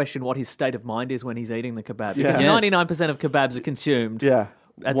would question what his state of mind is when he's eating the kebab. Yeah. Because Yes. 99% of kebabs are consumed Yeah.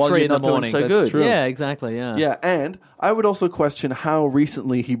 at While 3 you're in the not doing morning. so That's good. true. Yeah, exactly. Yeah. Yeah, and I would also question how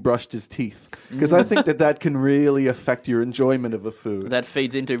recently he brushed his teeth, because I think that can really affect your enjoyment of a food. that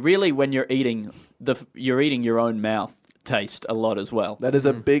feeds into really when you're eating you're eating your own mouth taste a lot as well. That is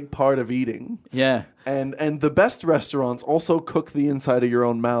a big part of eating. Yeah. And the best restaurants also cook the inside of your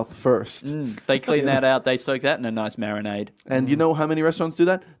own mouth first. They clean that out. They soak that in a nice marinade. And you know how many restaurants do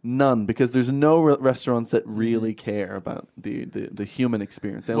that? None, because there's no restaurants that really care about the human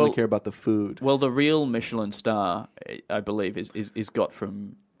experience. They only Well- care about the food. Well, the real Michelin star, I believe, is got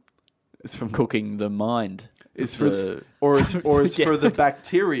from It's from cooking the mind. It's for the- it's for the Yes.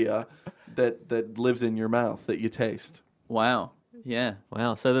 bacteria that lives in your mouth that you taste. Wow. Yeah.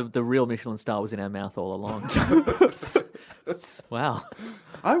 Wow. So the real Michelin star was in our mouth all along. Wow.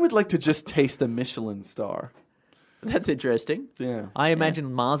 I would like to just taste a Michelin star. That's interesting. Yeah. I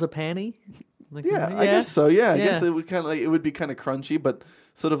imagine marzipan-y. Like, Yeah, I guess so. Yeah, I Yeah. guess it would it would be kind of crunchy, but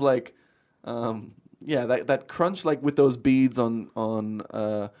sort of like, that crunch like with those beads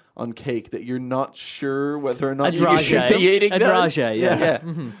on cake that you're not sure whether or not A you can dragée. eat them. eating A those? dragée, yes. Yeah.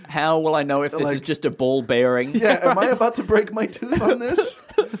 How will I know if this is Like- just a ball bearing? Yeah, am I about to break my tooth on this?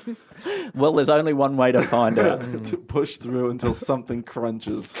 Well, there's only one way to find out. To push through until something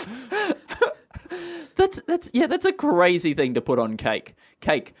crunches. That's a crazy thing to put on cake.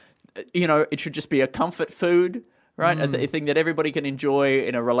 Cake, it should just be a comfort food, right? A thing that everybody can enjoy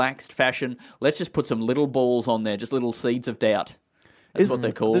in a relaxed fashion. Let's just put some little balls on there, just little seeds of doubt. That's what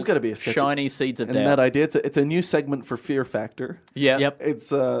they're called. There's got to be a sketch. Shiny seeds of and doubt. that idea, it's a new segment for Fear Factor. Yeah. Yep.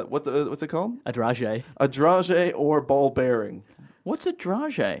 It's what's it called? A drage. A drage or ball bearing. What's a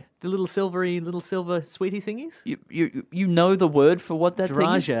drage? The little silver sweetie thingies? You know the word for what that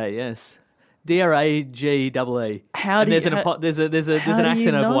Drage, thing is? yes. DRAGEE. How And do there's you- an there's an how do you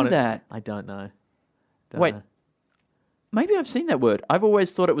accent over know one. that? I don't know. Wait. Maybe I've seen that word. I've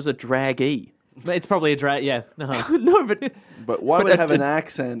always thought it was a dragee. It's probably a drag. Yeah. Uh-huh. No, but But why But would it a- have an a-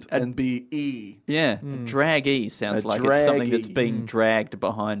 accent and be E? yeah, dragee sounds A like it's something that's dragee. being dragged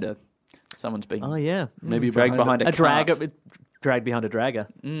behind someone's being Oh yeah. Maybe dragged behind a A drag. cart. Dragged behind a dragger.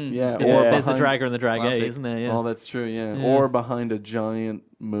 Yeah, There's the behind- dragger and the dragger, Classic. isn't there? Yeah. Oh, that's true. Yeah. Or behind a giant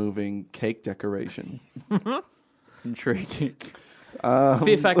moving cake decoration. Intriguing.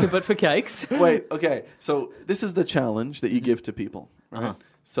 Fear factor, but for cakes. Wait. Okay. So this is the challenge that you give to people. Right? Uh-huh.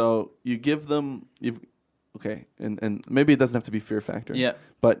 So you give them. Okay, and maybe it doesn't have to be Fear Factor. Yeah.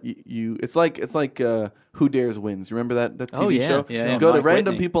 But it's like Who Dares Wins. Remember that TV Oh, yeah. show? Yeah, You yeah. go to Mike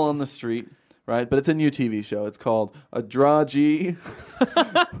random Whitney. people on the street, right? But it's a new TV show. It's called a dragee,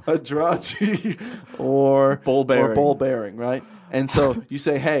 a dragee, or Ball bearing. or ball bearing, right? And so you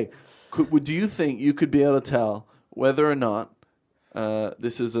say, hey, do you think you could be able to tell whether or not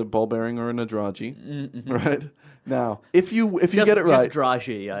this is a ball bearing or an adragi, right? Now, if you get it right, Just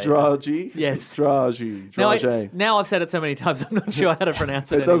dragee. dragee, Yes. dragee, Now, dragee. now I've said it so many times, I'm not sure how to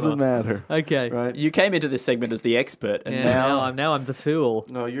pronounce it It doesn't anymore. matter. Okay. Right? You came into this segment as the expert, and Yeah, now I'm the fool.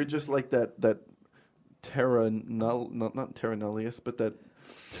 No, you're just like that terra not terra nullius, but that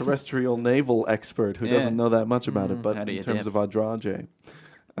terrestrial naval expert who Yeah. doesn't know that much about it. But how do in you terms dip? of adrage,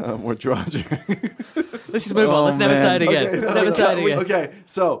 or drage. Let's just move on. Let's never say it again. Let's never say it again. Okay,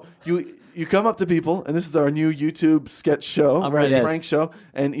 so you come up to people, and this is our new YouTube sketch show, I'm right? ready. Prank show,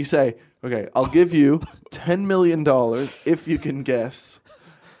 and you say, "Okay, I'll give you $10 million if you can guess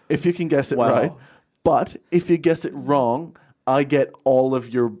it Wow. right. But if you guess it wrong, I get all of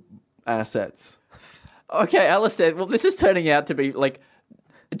your assets." Okay, Alistair, well, this is turning out to be like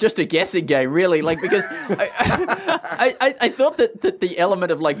just a guessing game, really. Like, because I thought that the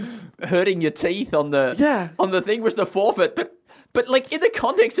element of like hurting your teeth on the thing was the forfeit, but like in the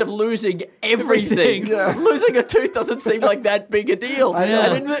context of losing everything, losing a tooth doesn't seem like that big a deal. I know.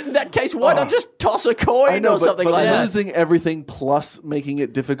 And in that case, why not just toss a coin or something but like that? losing everything plus making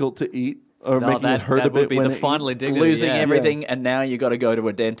it difficult to eat or No, making it hurt that a bit would be when the it final eats. indignity. Losing yeah. everything, and now you got to go to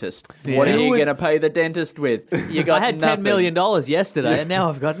a dentist. Yeah. What are You you would- going to pay the dentist with? You got I had nothing. $10 million yesterday, and now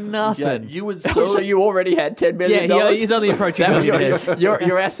I've got Yeah, nothing. you would So you already had $10 million? Yeah, he's only approaching That- millionaires.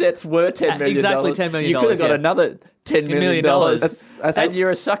 your assets were $10 million. Exactly $10 million, You could have got yeah. another $10 million. That's- And you're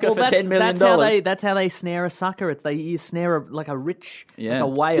a sucker for $10 million. That's how they snare a sucker. You snare like a rich, Yeah. like a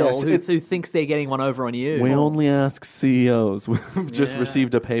whale Yes, who thinks they're getting one over on you. We only ask CEOs. We've just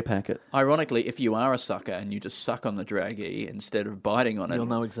received a pay packet. Ironically, if you are a sucker and you just suck on the draggie instead of biting on it, You'll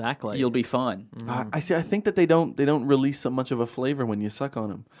know exactly. you'll be fine. I see. I think that they don't release so much of a flavor when you suck on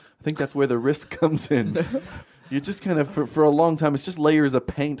them. I think that's where the risk comes in. You just kind of for a long time. It's just layers of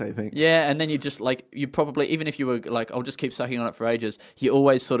paint. I think. Yeah, and then you just like you probably even if you were like I'll just keep sucking on it for ages, you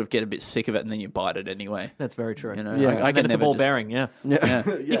always sort of get a bit sick of it, and then you bite it anyway. That's very true. You know, Yeah. I And then can it's a never ball just- bearing. Yeah. Yeah.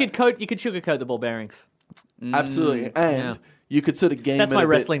 You could sugarcoat the ball bearings. Absolutely. And Yeah. you could sort of game. That's it my a bit-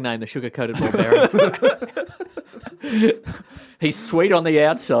 wrestling name, the sugar-coated ball bearing. He's sweet on the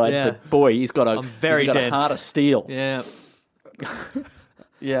outside, Yeah. but boy, he's got I'm very a dense. heart of steel. Yeah.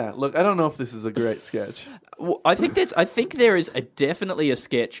 Yeah. Look, I don't know if this is a great sketch. Well, I think there is definitely a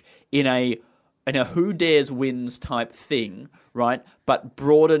sketch in a Who Dares Wins type thing, right? But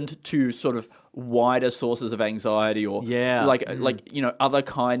broadened to sort of wider sources of anxiety or like other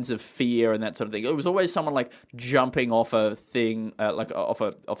kinds of fear and that sort of thing. It was always someone like jumping off a thing, like off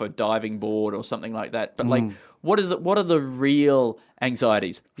a diving board or something like that. But like, what are the real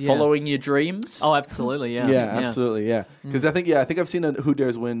anxieties? Following your dreams? Oh, absolutely. Yeah. Yeah, absolutely. Yeah, because I think I've seen a Who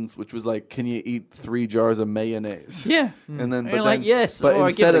Dares Wins, which was like, can you eat 3 jars of mayonnaise? Yeah. And then, And you're like, yes, but or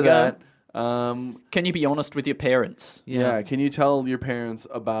I give instead it a of go. that, Can you be honest with your parents? yeah, can you tell your parents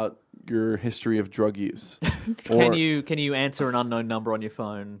about your history of drug use? Can you answer an unknown number on your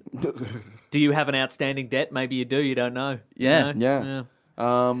phone? Do you have an outstanding debt? Maybe you do. You don't know. Yeah. You know? Yeah.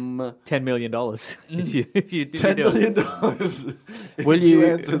 $10 million. If you $10 do it. million. Will if you you-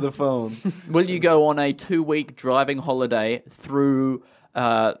 answer the phone? Will you go on a 2-week driving holiday through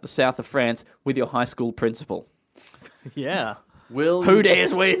the south of France with your high school principal? Yeah. Will Who you-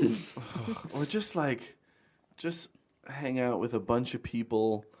 dares wins? Or just hang out with a bunch of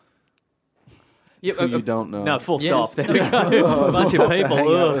people Yeah, who you don't know. No, full Yes. stop. There we go. A bunch of people. Hang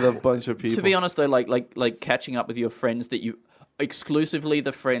out ugh. with a bunch of people. To be honest, though, like catching up with your friends that you exclusively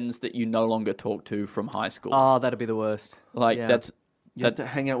the friends that you no longer talk to from high school. Oh, that'd be the worst. like yeah. that's you have to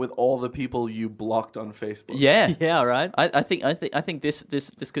hang out with all the people you blocked on Facebook. yeah. Yeah, right. I think this could.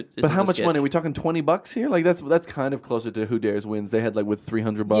 This But is how a much sketch. money? Are we talking $20 here? Like that's kind of closer to Who Dares Wins. They had like with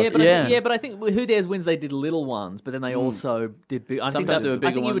 $300. Yeah, but Yeah. but I think Who Dares Wins. They did little ones, but then they also did big. I think Sometimes that- there were bigger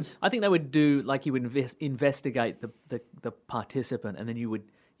I think you would. ones. I think they would do like you would investigate the participant, and then you would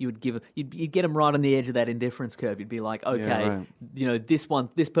give you'd get them right on the edge of that indifference curve. You'd be like, okay, right. you know, this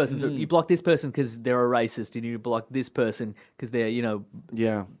person's you block this person because they're a racist, and you block this person because they're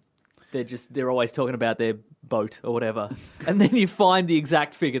Yeah. they're always talking about their boat or whatever, and then you find the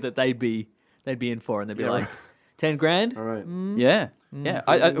exact figure that they'd be in for, and they'd be like, 10 grand. All right. Yeah,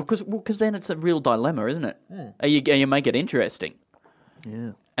 yeah. Because then it's a real dilemma, isn't it? You make it interesting.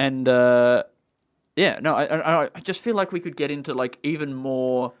 Yeah. And yeah, no, I just feel like we could get into like even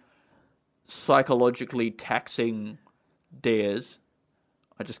more psychologically taxing dares.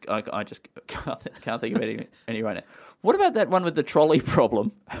 I just can't think of any right now. What about that one with the trolley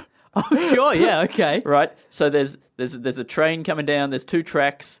problem? Oh, sure. Yeah. Okay. Right. So there's a train coming down. There's two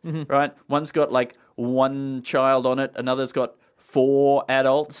tracks. Right. One's got like one child on it. Another's got 4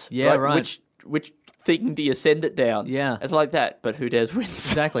 adults. Yeah, right. Which thing do you send it down? Yeah. It's like that. But who dares wins?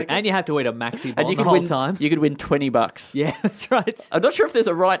 Exactly. And you have to eat a maxi And bomb you the could whole win time. You could win $20. Yeah, that's right. I'm not sure if there's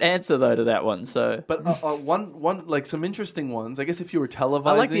a right answer though to that one. So But one like some interesting ones. I guess if you were televising,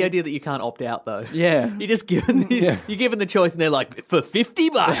 I like the idea that you can't opt out though. yeah. You just give them you're given the choice, and they're like, for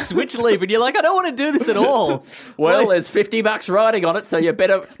 $50, which lever? And you're like, I don't want to do this at all. Well, there's $50 riding on it, so you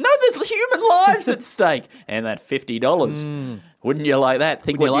better. No, there's human lives at stake, and that $50. Wouldn't you like that?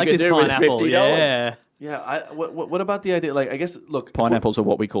 Think You what like you could this do with pineapple? $50. Yeah, Yeah. What about the idea? Like, I guess look, Pineapples are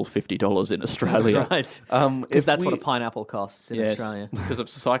what we call $50 in Australia. that's right. If Because that's what a we- pineapple costs in Yes, Australia. because of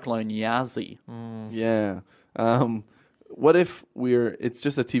Cyclone Yazi. Yeah. What if it's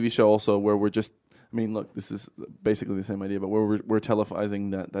just a TV show also where we're just. I mean, look, this is basically the same idea, but where we're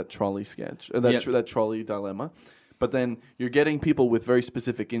televising that trolley sketch, Yep. that trolley dilemma. But then you're getting people with very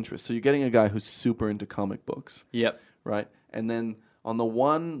specific interests. So you're getting a guy who's super into comic books, Yep. right? And then on the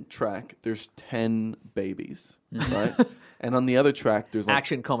one track, there's 10 babies, right? And on the other track, there's like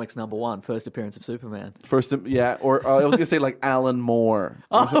Action Comics #1, first appearance of Superman. or I was gonna say like Alan Moore.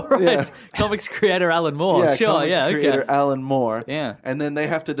 Oh, right. Yeah. Comics creator Alan Moore. Yeah, sure, comics yeah, creator okay. Alan Moore. Yeah. And then they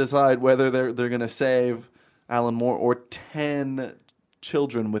have to decide whether they're going to save Alan Moore or 10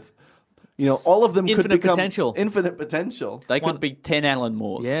 children with, all of them could Infinite become potential. infinite potential. They could be 10 Alan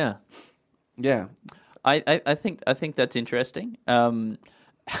Moores. Yeah. Yeah. I think that's interesting.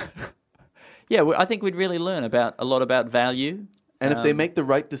 Yeah, I think we'd really learn a lot about value. And if they make the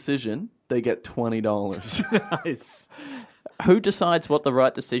right decision, they get $20. Nice. Who decides what the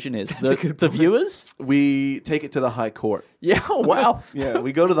right decision is? a good The point. viewers? We take it to the high court. Yeah. Oh, wow. Yeah,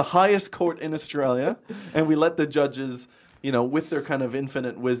 we go to the highest court in Australia, and we let the judges, with their kind of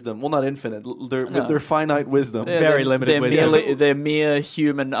infinite wisdom. Well, not infinite, with their finite wisdom. Yeah, Very they're- limited they're wisdom. Their mere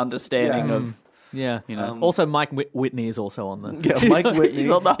human understanding Yeah. of. Yeah. know. Also, Mike Whitney is also on the. Yeah, Mike Whitney. He's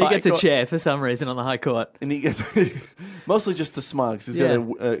on the He High gets a Court. chair for some reason on the High Court. And he gets mostly just to smile because he's Yeah.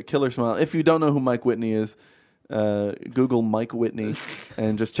 got a killer smile. If you don't know who Mike Whitney is, Google Mike Whitney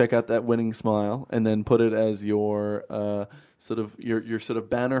and just check out that winning smile, and then put it as your sort of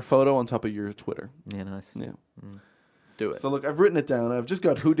banner photo on top of your Twitter. Yeah, nice. Yeah. Do it. So look, I've written it down. I've just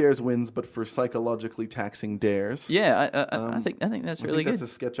got Who Dares Wins, but for psychologically taxing dares. Yeah, I think that's I really think good. that's a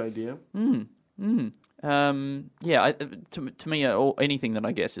sketch idea. Yeah, to me, anything that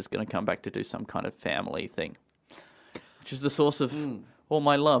I guess is going to come back to do some kind of family thing, which is the source of all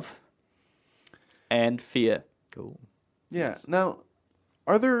my love and fear. Cool. Yeah. Now,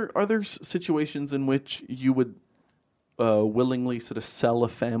 are there situations in which you would willingly sort of sell a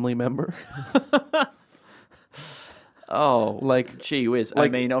family member? Oh, Like- gee whiz! I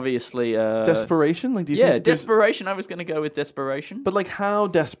like mean, obviously, Desperation? Like, do you yeah, think there's- desperation. I was going to go with desperation. But like, how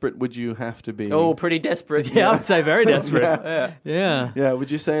desperate would you have to be? Oh, pretty desperate. Yeah, I would say very desperate. Yeah. Yeah. Yeah.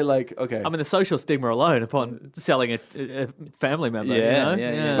 Would you say like, okay, I mean, the social stigma alone upon selling a family member. Yeah, you know?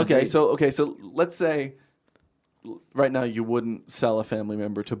 yeah. okay, so let's say right now you wouldn't sell a family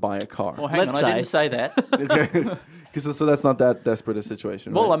member to buy a car. Well, hang Let's on, I didn't say that. Okay. Because so that's not that desperate a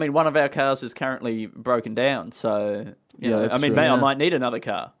situation. Well, right? I mean, one of our cars is currently broken down, so Yeah, that's I mean, true. I Yeah. might need another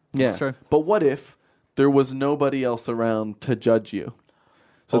car. yeah. That's true. But what if there was nobody else around to judge you?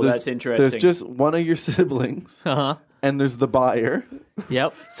 So Oh, there's- that's interesting. There's just one of your siblings, Uh-huh. and there's the buyer.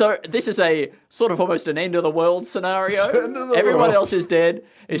 Yep. So this is a sort of almost an end of the world scenario. End of the Everyone world. else is dead.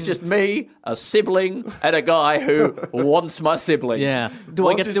 It's just me, a sibling, and a guy who wants my sibling. Yeah.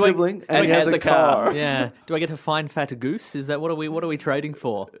 Wants your sibling, and he has a car. Yeah. Do I get to find fat goose? Is that what are we trading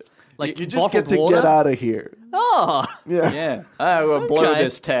for? Like You just bottled get to water? get out of here. Oh. Yeah. Yeah. Oh, we'll blow Okay.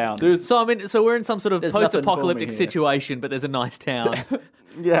 this town. So we're in some sort of There's nothing post-apocalyptic booming here. situation, but there's a nice town.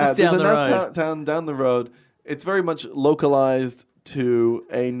 Yeah, Just there's down a the nice road. town down the road. It's very much localized to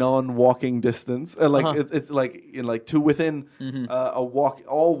a non-walking distance. It's like to within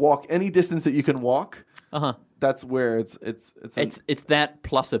any distance that you can walk. That's where it's It's that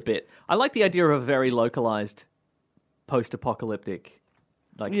plus a bit. I like the idea of a very localized post-apocalyptic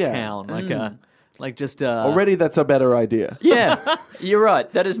Yeah. town, already that's a better idea. Yeah, you're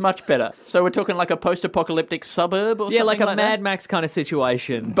right. That is much better. So we're talking like a post-apocalyptic suburb or something like a that? Mad Max kind of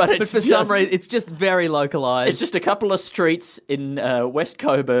situation. But it's for some just- reason it's just very localized. It's just a couple of streets in West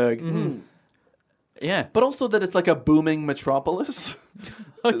Coburg. Yeah. But also that it's like a booming metropolis.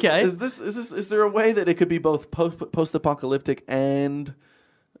 okay. Is there a way that it could be both post-apocalyptic and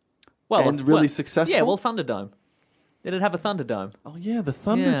really successful? Yeah, well, Thunderdome. It'd have a Thunderdome. Oh yeah, the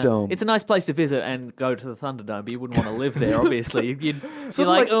Yeah. Thunderdome. It's a nice place to visit and go to the Thunderdome, but you wouldn't want to live there. Obviously, you're Sort of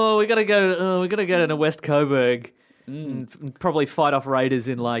like, like- oh, we gotta go to West Coburg and probably fight off raiders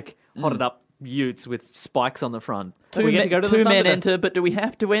in like hotted up utes with spikes on the front. Two We get to go to the men Thunderdome. enter, but do we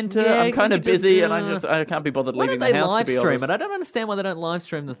have to enter? Yeah, I'm we kind of could just, busy, and I can't be bothered Why leaving don't they the house. live to be stream honest. it? I don't understand why they don't live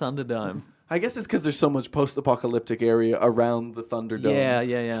stream the Thunderdome. I guess it's because there's so much post-apocalyptic area around the Thunderdome.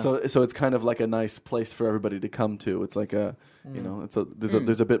 Yeah. So it's kind of like a nice place for everybody to come to. It's like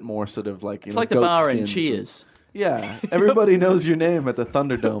there's a bit more sort of like It's like the bar in Cheers. Yeah, everybody knows your name at the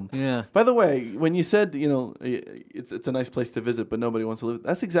Thunderdome. Yeah. By the way, when you said it's a nice place to visit, but nobody wants to live,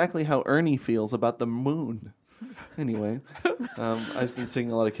 that's exactly how Ernie feels about the moon. Anyway, I've been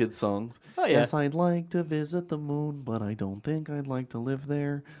singing a lot of kids' songs. Oh, yeah. Yes, I'd like to visit the moon, but I don't think I'd like to live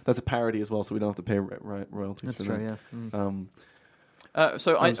there. That's a parody as well, so we don't have to pay royalties. That's for true. that.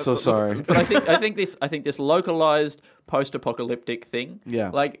 Yeah. I'm so sorry. but I think this localized post-apocalyptic thing. Yeah.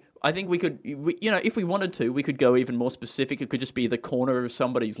 Like I think we could, if we wanted to, we could go even more specific. It could just be the corner of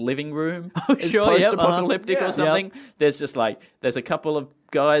somebody's living room. Oh, is sure, yep, post-apocalyptic yeah. or something. There's a couple of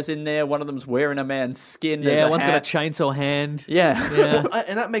guys in there. One of them's wearing a man's skin. There's Yeah, a one's hat. got a chainsaw hand. Yeah. Yeah.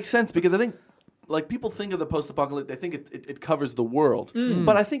 And that makes sense because I think, like, people think of the post-apocalyptic, they think it covers the world,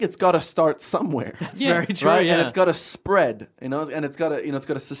 but I think it's got to start somewhere. It's very true. Right, Yeah. and it's got to spread, and it's got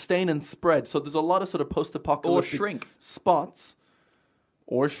to sustain and spread. So there's a lot of sort of post-apocalyptic Or shrink. spots,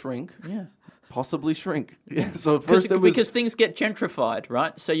 or shrink, Yeah. possibly shrink. Yeah. So at first Because things get gentrified,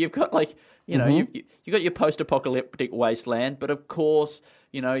 right? So you've got like, you've got your post-apocalyptic wasteland, but of course,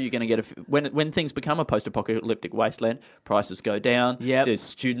 you're going to get when things become a post-apocalyptic wasteland, prices go down. Yep. There's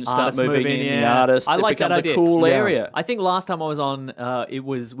students start Artists moving move in. yeah. The artists. I like it becomes that idea. a cool Yeah. area. I think last time I was on,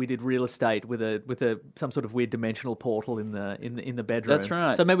 we did real estate with some sort of weird dimensional portal in the bedroom. That's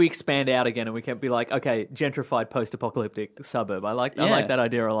right. So maybe we expand out again and we can be like, okay, gentrified post-apocalyptic suburb. I like Yeah. that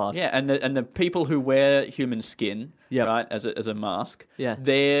idea a lot. Yeah, and the people who wear human skin, Yep. right, as a mask, Yeah.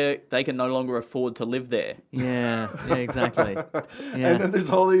 they can no longer afford to live there. Yeah, exactly. Yeah. And then there's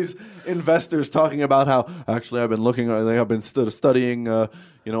all these investors talking about how actually I've been studying a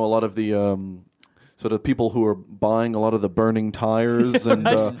lot of the sort of people who are buying a lot of the burning tires and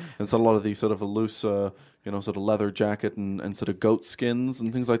so a lot of the sort of a loose sort of leather jacket and sort of goat skins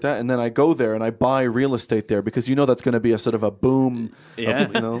and things like that. And then I go there and I buy real estate there because that's going to be a sort of a boom.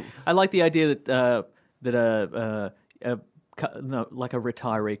 Yeah. I like the idea that like a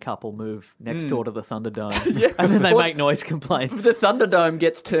retiree couple move next door to the Thunderdome, and then they make noise complaints. The Thunderdome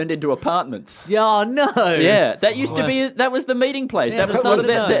gets turned into apartments. Yeah, oh, no. Yeah, that used to be, that was the meeting place. Yeah, that was that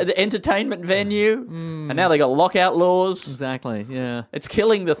was the entertainment venue. And now they got lockout laws. Exactly. Yeah. It's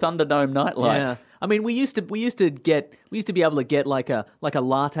killing the Thunderdome nightlife. Yeah. I mean, we used to be able to get like a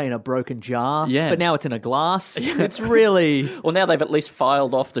latte in a broken jar. Yeah. But now it's in a glass. It's really. Well, now they've at least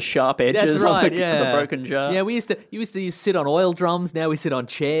filed off the sharp edges That's right. of the broken jar. Yeah, we used to sit on oil drums. Now we sit on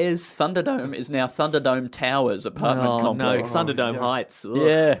chairs. Thunderdome is now Thunderdome Towers apartment Oh no, complex. Thunderdome Heights. Ugh.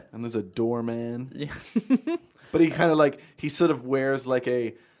 Yeah. And there's a doorman. Yeah. But he kind of he sort of wears like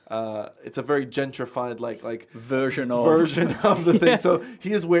a it's a very gentrified like Version of the thing. So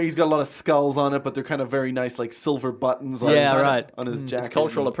he's got a lot of skulls on it, but they're kind of very nice like silver buttons on Yeah, his, right. on his jacket. It's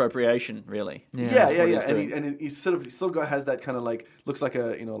cultural appropriation, really. Yeah. what he's And doing. he still has that kind of like looks like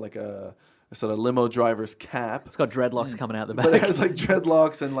a sort of limo driver's cap. It's got dreadlocks coming out the back. But it has like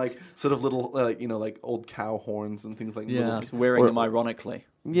dreadlocks and like sort of little like old cow horns and things like Yeah. that. He's wearing them ironically.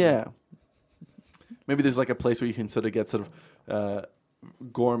 Yeah. maybe there's like a place where you can sort of get sort of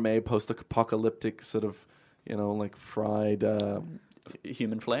gourmet post-apocalyptic sort of, like fried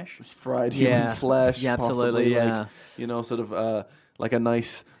Human flesh. human flesh. Yeah, possibly, absolutely. Yeah. Like, sort of like a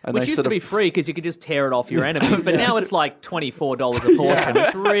nice Which used sort to be of free because you could just tear it off your enemies, but now it's like $24 a portion.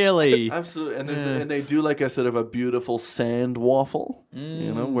 It's really Absolutely, and and they do like a sort of a beautiful sand waffle,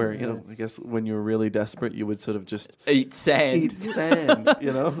 where I guess when you're really desperate, you would sort of just Eat sand. eat sand,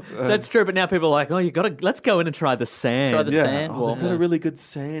 that's true. But now people are like, oh, let's go in and try the sand. Try the sand they've waffle. got a really good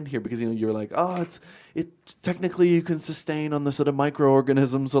sand here because you're like, it technically you can sustain on the sort of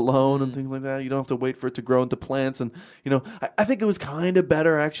microorganisms alone and things like that. You don't have to wait for it to grow into plants, and I think it was kind of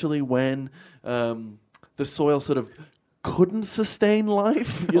better actually when the soil sort of couldn't sustain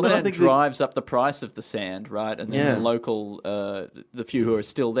life. Well, that drives up the price of the sand, right? And then the local, the few who are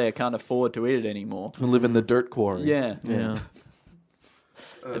still there can't afford to eat it anymore. who live in the dirt quarry. Yeah. Yeah.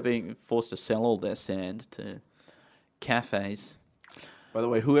 They're being forced to sell all their sand to cafes. By the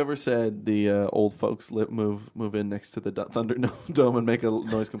way, whoever said the old folks move in next to the Thunderdome and make a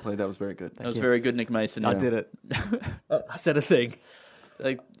noise complaint, that was very good. That was very good, Nick Mason. I did it. I said a thing.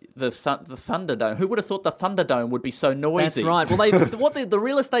 The Thunderdome. Who would have thought the Thunderdome would be so noisy? That's right. Well, the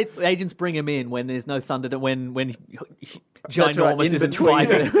real estate agents bring him in when there's no thunder, when Ginormous in isn't between.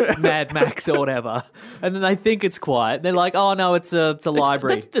 fighting Mad Max or whatever, and then they think it's quiet. They're like, oh no, it's a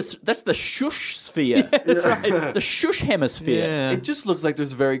library. That's the shush sphere. That's right. The shush hemisphere. Yeah. It just looks like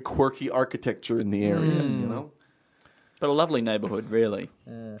there's very quirky architecture in the area, But a lovely neighborhood, really.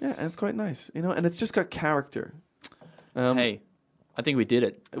 Yeah, and it's quite nice, and it's just got character. Hey, I think we did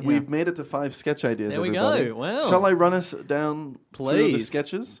it. We've made it to 5 sketch ideas. There we everybody. go. Wow. Shall I run us down through the Please.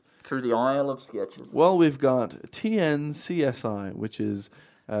 sketches? Through the aisle of sketches. Well, we've got TNCSI, which is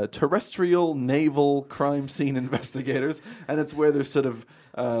Terrestrial Naval Crime Scene Investigators, and it's where there's sort of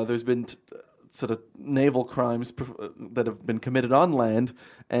there's been sort of naval crimes that have been committed on land,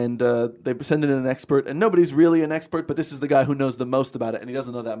 and they send in an expert, and nobody's really an expert, but this is the guy who knows the most about it, and he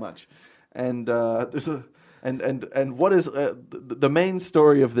doesn't know that much. And there's a and what is the main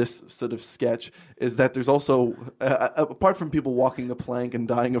story of this sort of sketch is that there's also apart from people walking the plank and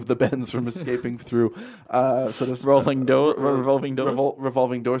dying of the bends from escaping through sort of revolving doors.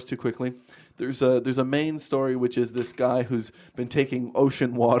 Revolving doors too quickly. There's a main story, which is this guy who's been taking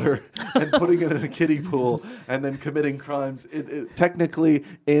ocean water and putting it in a kiddie pool and then committing crimes, technically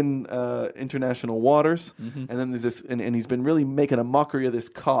in international waters. Mm-hmm. And then there's this, and he's been really making a mockery of this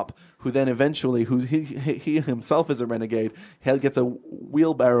cop who then eventually, he himself is a renegade, he gets a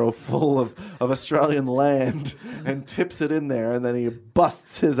wheelbarrow full of Australian land and tips it in there, and then he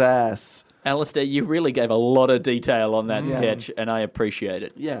busts his ass. Alistair, you really gave a lot of detail on that sketch, and I appreciate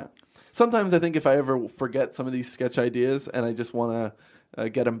it. Yeah. Sometimes I think if I ever forget some of these sketch ideas and I just want to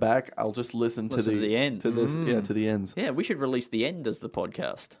get them back, I'll just listen to the ends. To this, to the ends. Yeah, we should release the end as the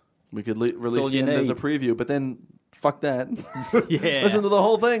podcast. We could release the end as a preview, but then fuck that. Yeah. Listen to the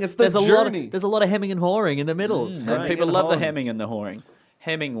whole thing. It's the journey. There's a lot of hemming and hawing in the middle. It's great. And people love the hemming and the whoring.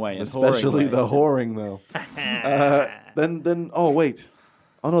 Hemingway and especially Horingway. the whoring, though. Then oh wait.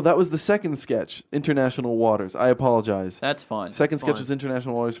 Oh no, that was the second sketch, International Waters. I apologize. That's fine. Second sketch was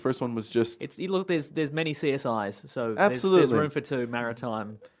International Waters. First one was just... There's many CSIs, so absolutely. there's room for 2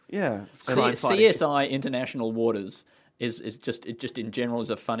 maritime. Yeah. CSI International Waters is just in general is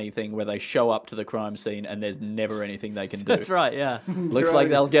a funny thing where they show up to the crime scene and there's never anything they can do. That's right, yeah. Looks like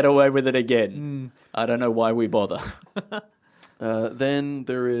they'll get away with it again. I don't know why we bother. Then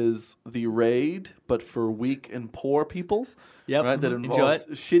there is The Raid, but for weak and poor people. Yep. Right, that involves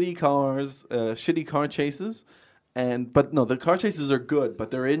shitty cars, shitty car chases. But no, the car chases are good,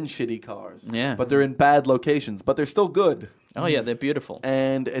 but they're in shitty cars. Yeah. But they're in bad locations, but they're still good. Oh yeah, they're beautiful.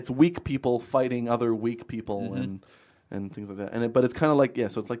 And it's weak people fighting other weak people and things like that. But it's kind of like,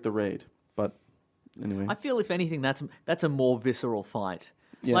 so it's like The Raid. But anyway. I feel if anything that's a more visceral fight.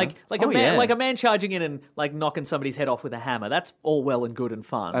 Yeah. Like a man charging in and like knocking somebody's head off with a hammer. That's all well and good and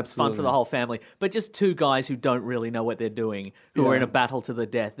fun. It's fun for the whole family. But just 2 guys who don't really know what they're doing, who are in a battle to the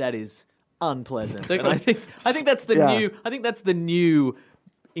death, that is unpleasant. And I think that's the new. I think that's the new,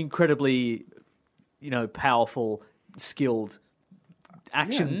 incredibly, powerful, skilled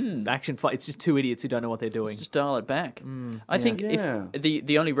action fight. It's just 2 idiots who don't know what they're doing. Just dial it back. I think if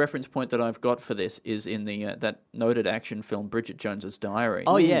the only reference point that I've got for this is in the that noted action film Bridget Jones's Diary.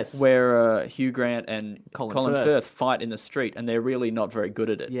 Oh yes, where Hugh Grant and Colin Firth fight in the street, and they're really not very good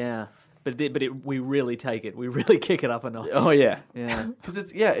at it. Yeah. But we really take it. We really kick it up a notch. Oh yeah, yeah. Because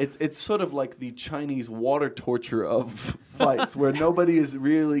it's sort of like the Chinese water torture of fights, where nobody is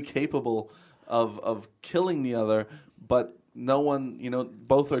really capable of killing the other, but no one,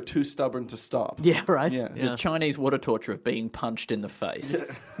 both are too stubborn to stop. Yeah, right. Yeah. The Chinese water torture of being punched in the face.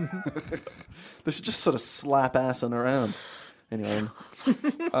 They should just sort of slap assing around. Anyway,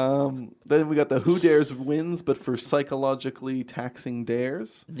 then we got the Who Dares wins, but for psychologically taxing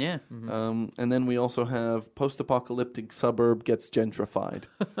dares. Yeah. And then we also have post-apocalyptic suburb gets gentrified.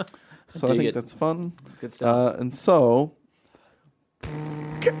 So I dig think it. that's fun. That's good stuff. And so,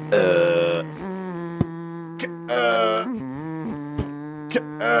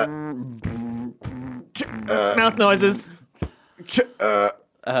 Mouth noises.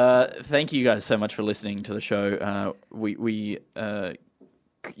 Thank you guys so much for listening to the show. We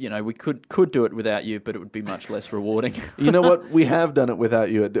could do it without you, but it would be much less rewarding. you know what? We have done it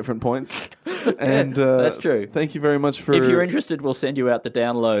without you at different points. And that's true. Thank you very much for... If you're interested, we'll send you out the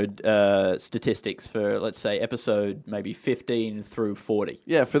download statistics for, let's say, episode maybe 15 through 40.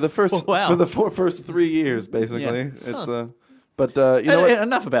 Yeah, for the first Wow. for the first 3 years, basically. Yeah. It's but you know what?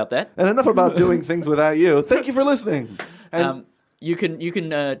 Enough about that. And enough about doing things without you. Thank you for listening. And You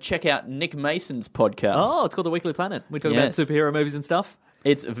can check out Nick Mason's podcast. Oh, it's called The Weekly Planet. We talk Yes. about superhero movies and stuff.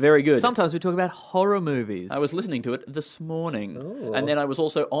 It's very good. Sometimes we talk about horror movies. I was listening to it this morning, and then I was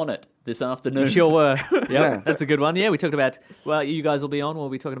also on it this afternoon. Sure were. Yep, Yeah. that's a good one. Yeah, we talked about, well, you guys will be on. We'll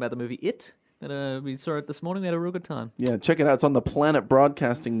be talking about the movie It. And, we saw it this morning. We had a real good time. yeah, check it out. It's on the Planet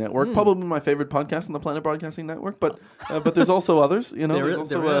Broadcasting Network. Probably my favorite podcast on the Planet Broadcasting Network. But there's also others. You know, There there's is-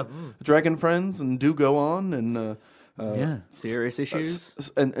 also there are. Dragon Friends and Do Go On and Yeah. Serious issues.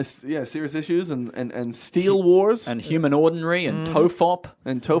 serious issues and Steel Wars And Human Ordinary and Tofop.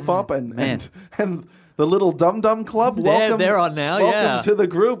 and Tofop Man. and the Little Dum Dum Club. Welcome, they're on now, Welcome yeah. to the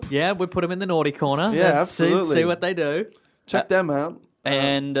group. Yeah, we put them in the naughty corner. Yeah, Let's see- absolutely. See what they do. Check them out.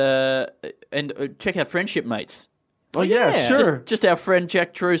 And check out Friendship Mates. Oh yeah, yeah. sure. Just our friend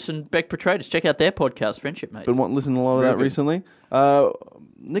Jack Truce and Beck Petratus. Check out their podcast, Friendship Mates. Been listening to a lot of that good. recently.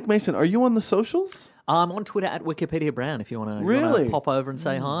 Nick Mason, are you on the socials? I'm on Twitter at Wikipedia Brown if you want to Really? pop over and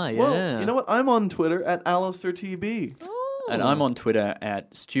say hi. Well, yeah. you know what? I'm on Twitter at AlistairTB. And I'm on Twitter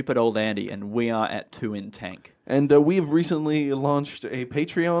at Stupid Old Andy, and we are at 2 in Tank. And we've recently launched a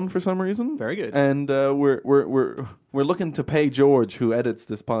Patreon for some reason. Very good. And we're looking to pay George, who edits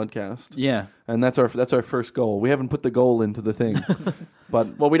this podcast. Yeah. And that's our first goal. We haven't put the goal into the thing,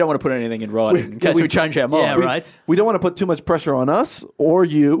 but Well, we don't want to put anything in writing in case we change our mind. Yeah, right. we don't want to put too much pressure on us or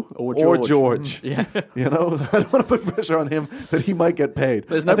you Or George. Yeah, you know, I don't want to put pressure on him that he might get paid.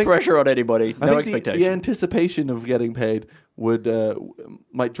 There's no pressure on anybody. I No think expectation. the anticipation of getting paid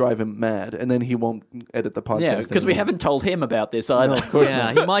might drive him mad, and then he won't edit the podcast. Yeah, because we anymore. haven't told him about this either. No, of course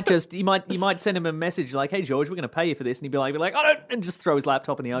Yeah, not. you might send him a message like, "Hey George, we're going to pay you for this," and he'd be like, "I don't," and just throw his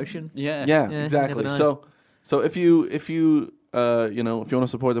laptop in the ocean. Yeah. Yeah, Yeah, exactly. never know. So if you if you want to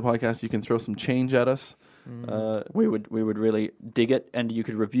support the podcast, you can throw some change at us. We would really dig it, and you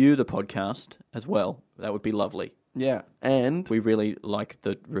could review the podcast as well. That would be lovely. Yeah, and We really like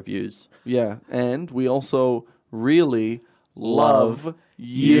the reviews. and we also really love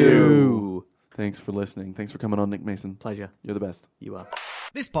you. Thanks for listening. Thanks for coming on, Nick Mason. Pleasure. You're the best. You are.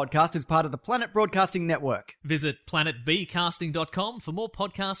 This podcast is part of the Planet Broadcasting Network. Visit planetbcasting.com for more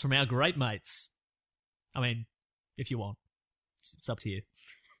podcasts from our great mates. I mean, if you want. It's up to you.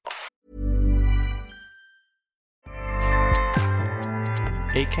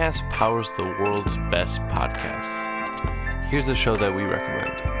 Acast powers the world's best podcasts. Here's a show that we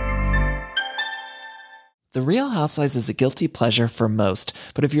recommend. The Real Housewives is a guilty pleasure for most,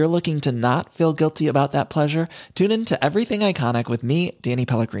 but if you're looking to not feel guilty about that pleasure, tune in to Everything Iconic with me, Danny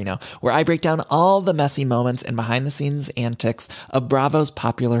Pellegrino, where I break down all the messy moments and behind-the-scenes antics of Bravo's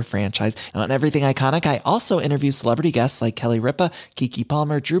popular franchise. And on Everything Iconic, I also interview celebrity guests like Kelly Ripa, Keke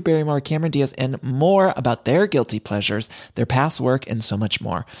Palmer, Drew Barrymore, Cameron Diaz, and more about their guilty pleasures, their past work, and so much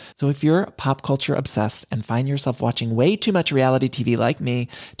more. So if you're pop culture obsessed and find yourself watching way too much reality TV like me,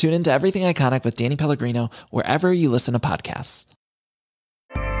 tune in to Everything Iconic with Danny Pellegrino, wherever you listen to podcasts.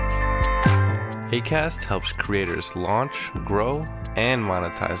 Acast helps creators launch, grow, and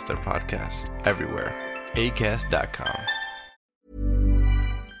monetize their podcasts everywhere. Acast.com.